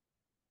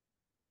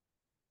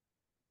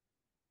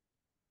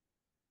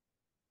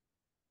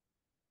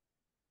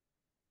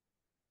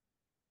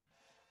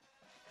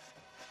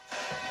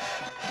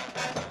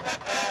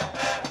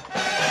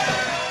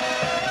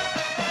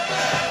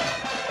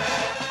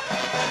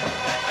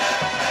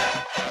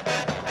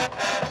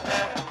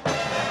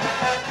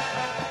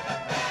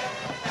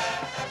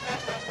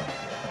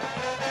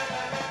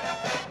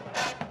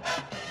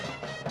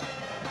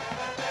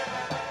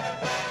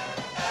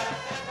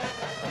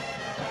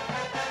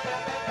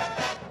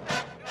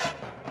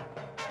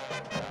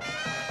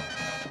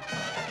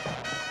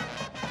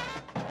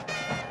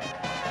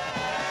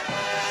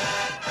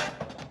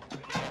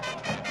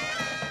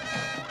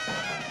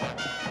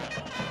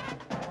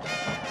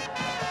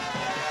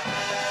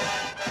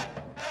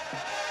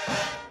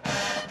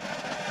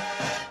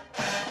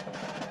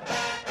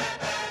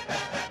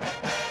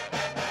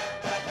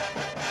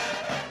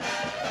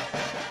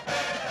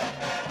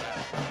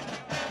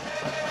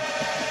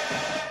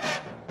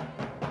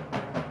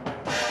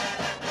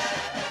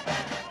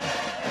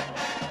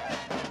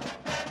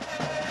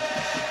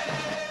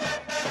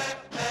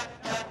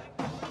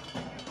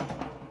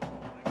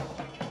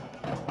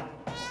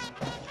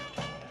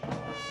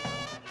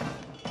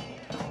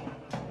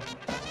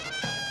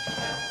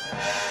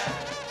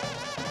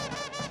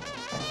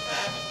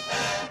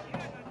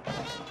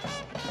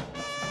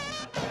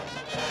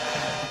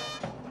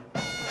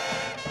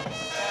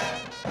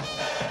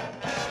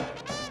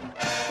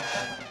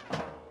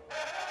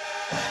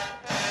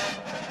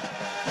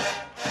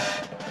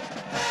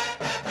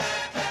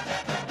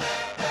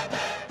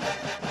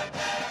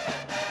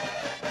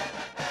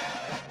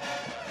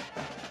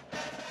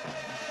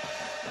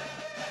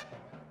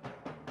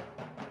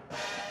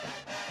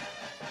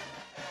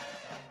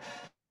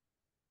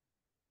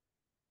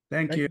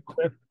 Thank you.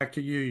 Cliff. Back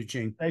to you,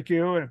 Eugene. Thank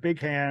you, and a big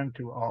hand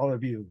to all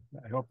of you.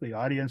 I hope the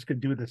audience can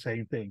do the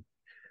same thing.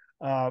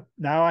 Now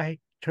I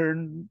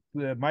turn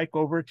the mic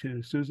over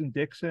to Susan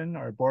Dixon,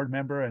 our board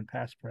member and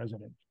past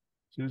president.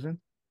 Susan?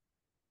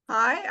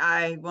 Hi,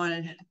 I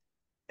want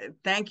to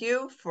thank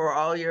you for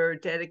all your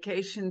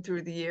dedication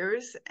through the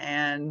years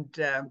and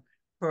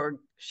for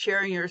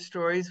sharing your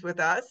stories with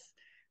us.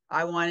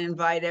 I want to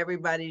invite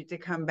everybody to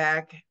come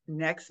back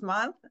next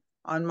month.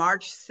 On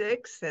March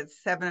 6th at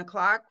 7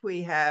 o'clock,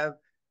 we have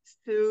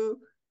Su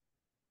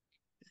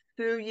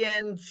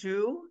Yin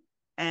Zhu,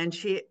 and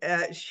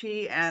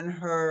she and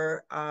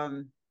her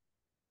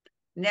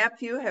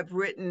nephew have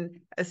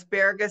written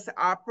Asparagus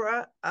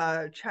Opera,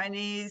 a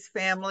Chinese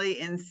family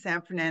in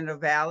San Fernando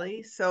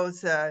Valley. So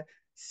it's a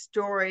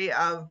story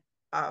of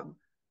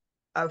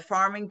a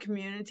farming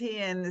community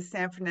in the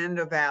San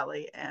Fernando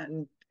Valley,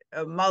 and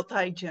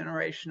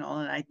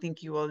multi-generational, and I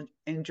think you will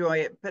enjoy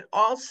it. But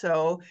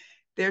also,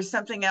 there's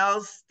something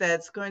else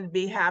that's going to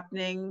be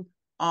happening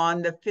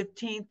on the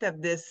 15th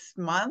of this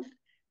month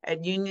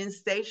at Union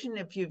Station.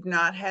 If you've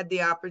not had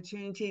the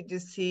opportunity to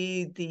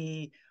see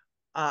the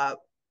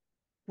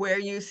Where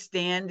You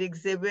Stand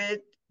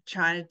exhibit,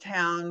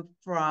 Chinatown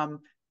from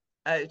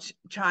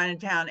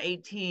Chinatown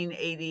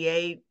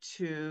 1888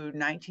 to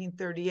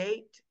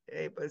 1938.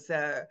 It was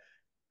a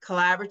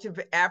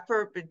collaborative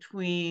effort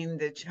between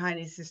the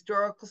Chinese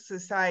Historical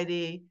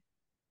Society,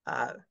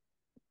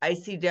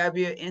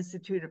 ICW,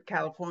 Institute of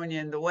California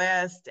in the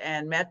West,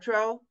 and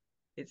Metro.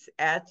 It's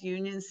at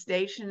Union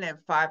Station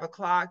at 5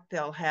 o'clock.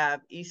 They'll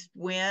have East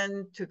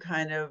Wind to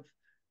kind of,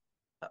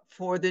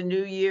 for the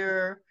new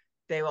year,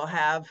 they will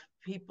have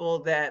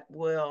people that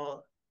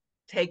will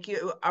take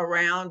you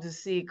around to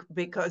see,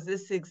 because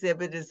this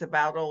exhibit is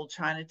about old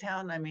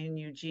Chinatown. I mean,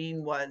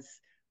 Eugene was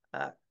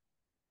a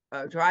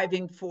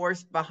driving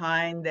force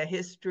behind the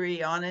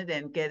history on it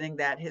and getting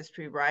that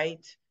history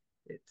right.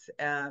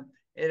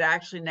 It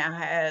actually now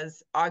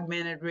has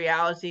augmented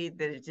reality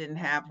that it didn't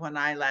have when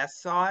I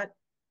last saw it.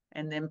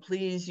 And then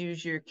please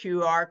use your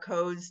QR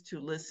codes to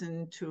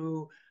listen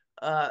to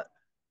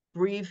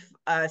brief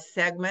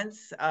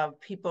segments of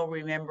people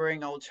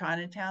remembering old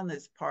Chinatown.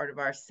 That's part of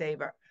our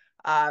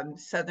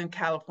Southern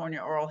California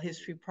Oral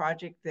History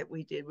Project that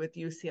we did with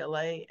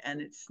UCLA.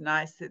 And it's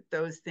nice that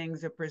those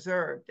things are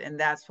preserved. And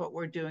that's what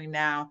we're doing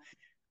now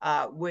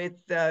with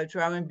the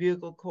Drum and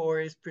Bugle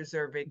Corps, is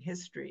preserving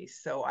history.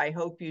 So I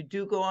hope you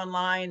do go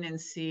online and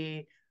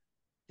see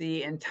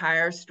the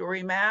entire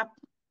story map,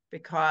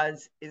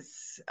 because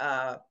it's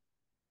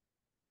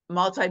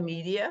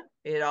multimedia.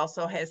 It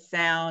also has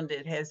sound,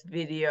 it has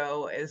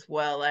video, as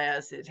well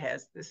as it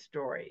has the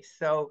story.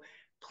 So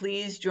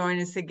please join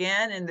us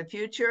again in the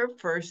future,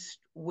 first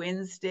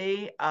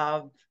Wednesday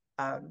of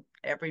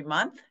every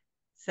month,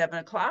 7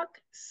 o'clock.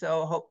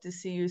 So hope to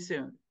see you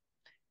soon.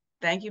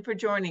 Thank you for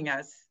joining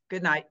us.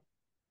 Good night.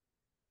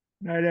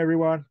 Night,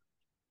 everyone.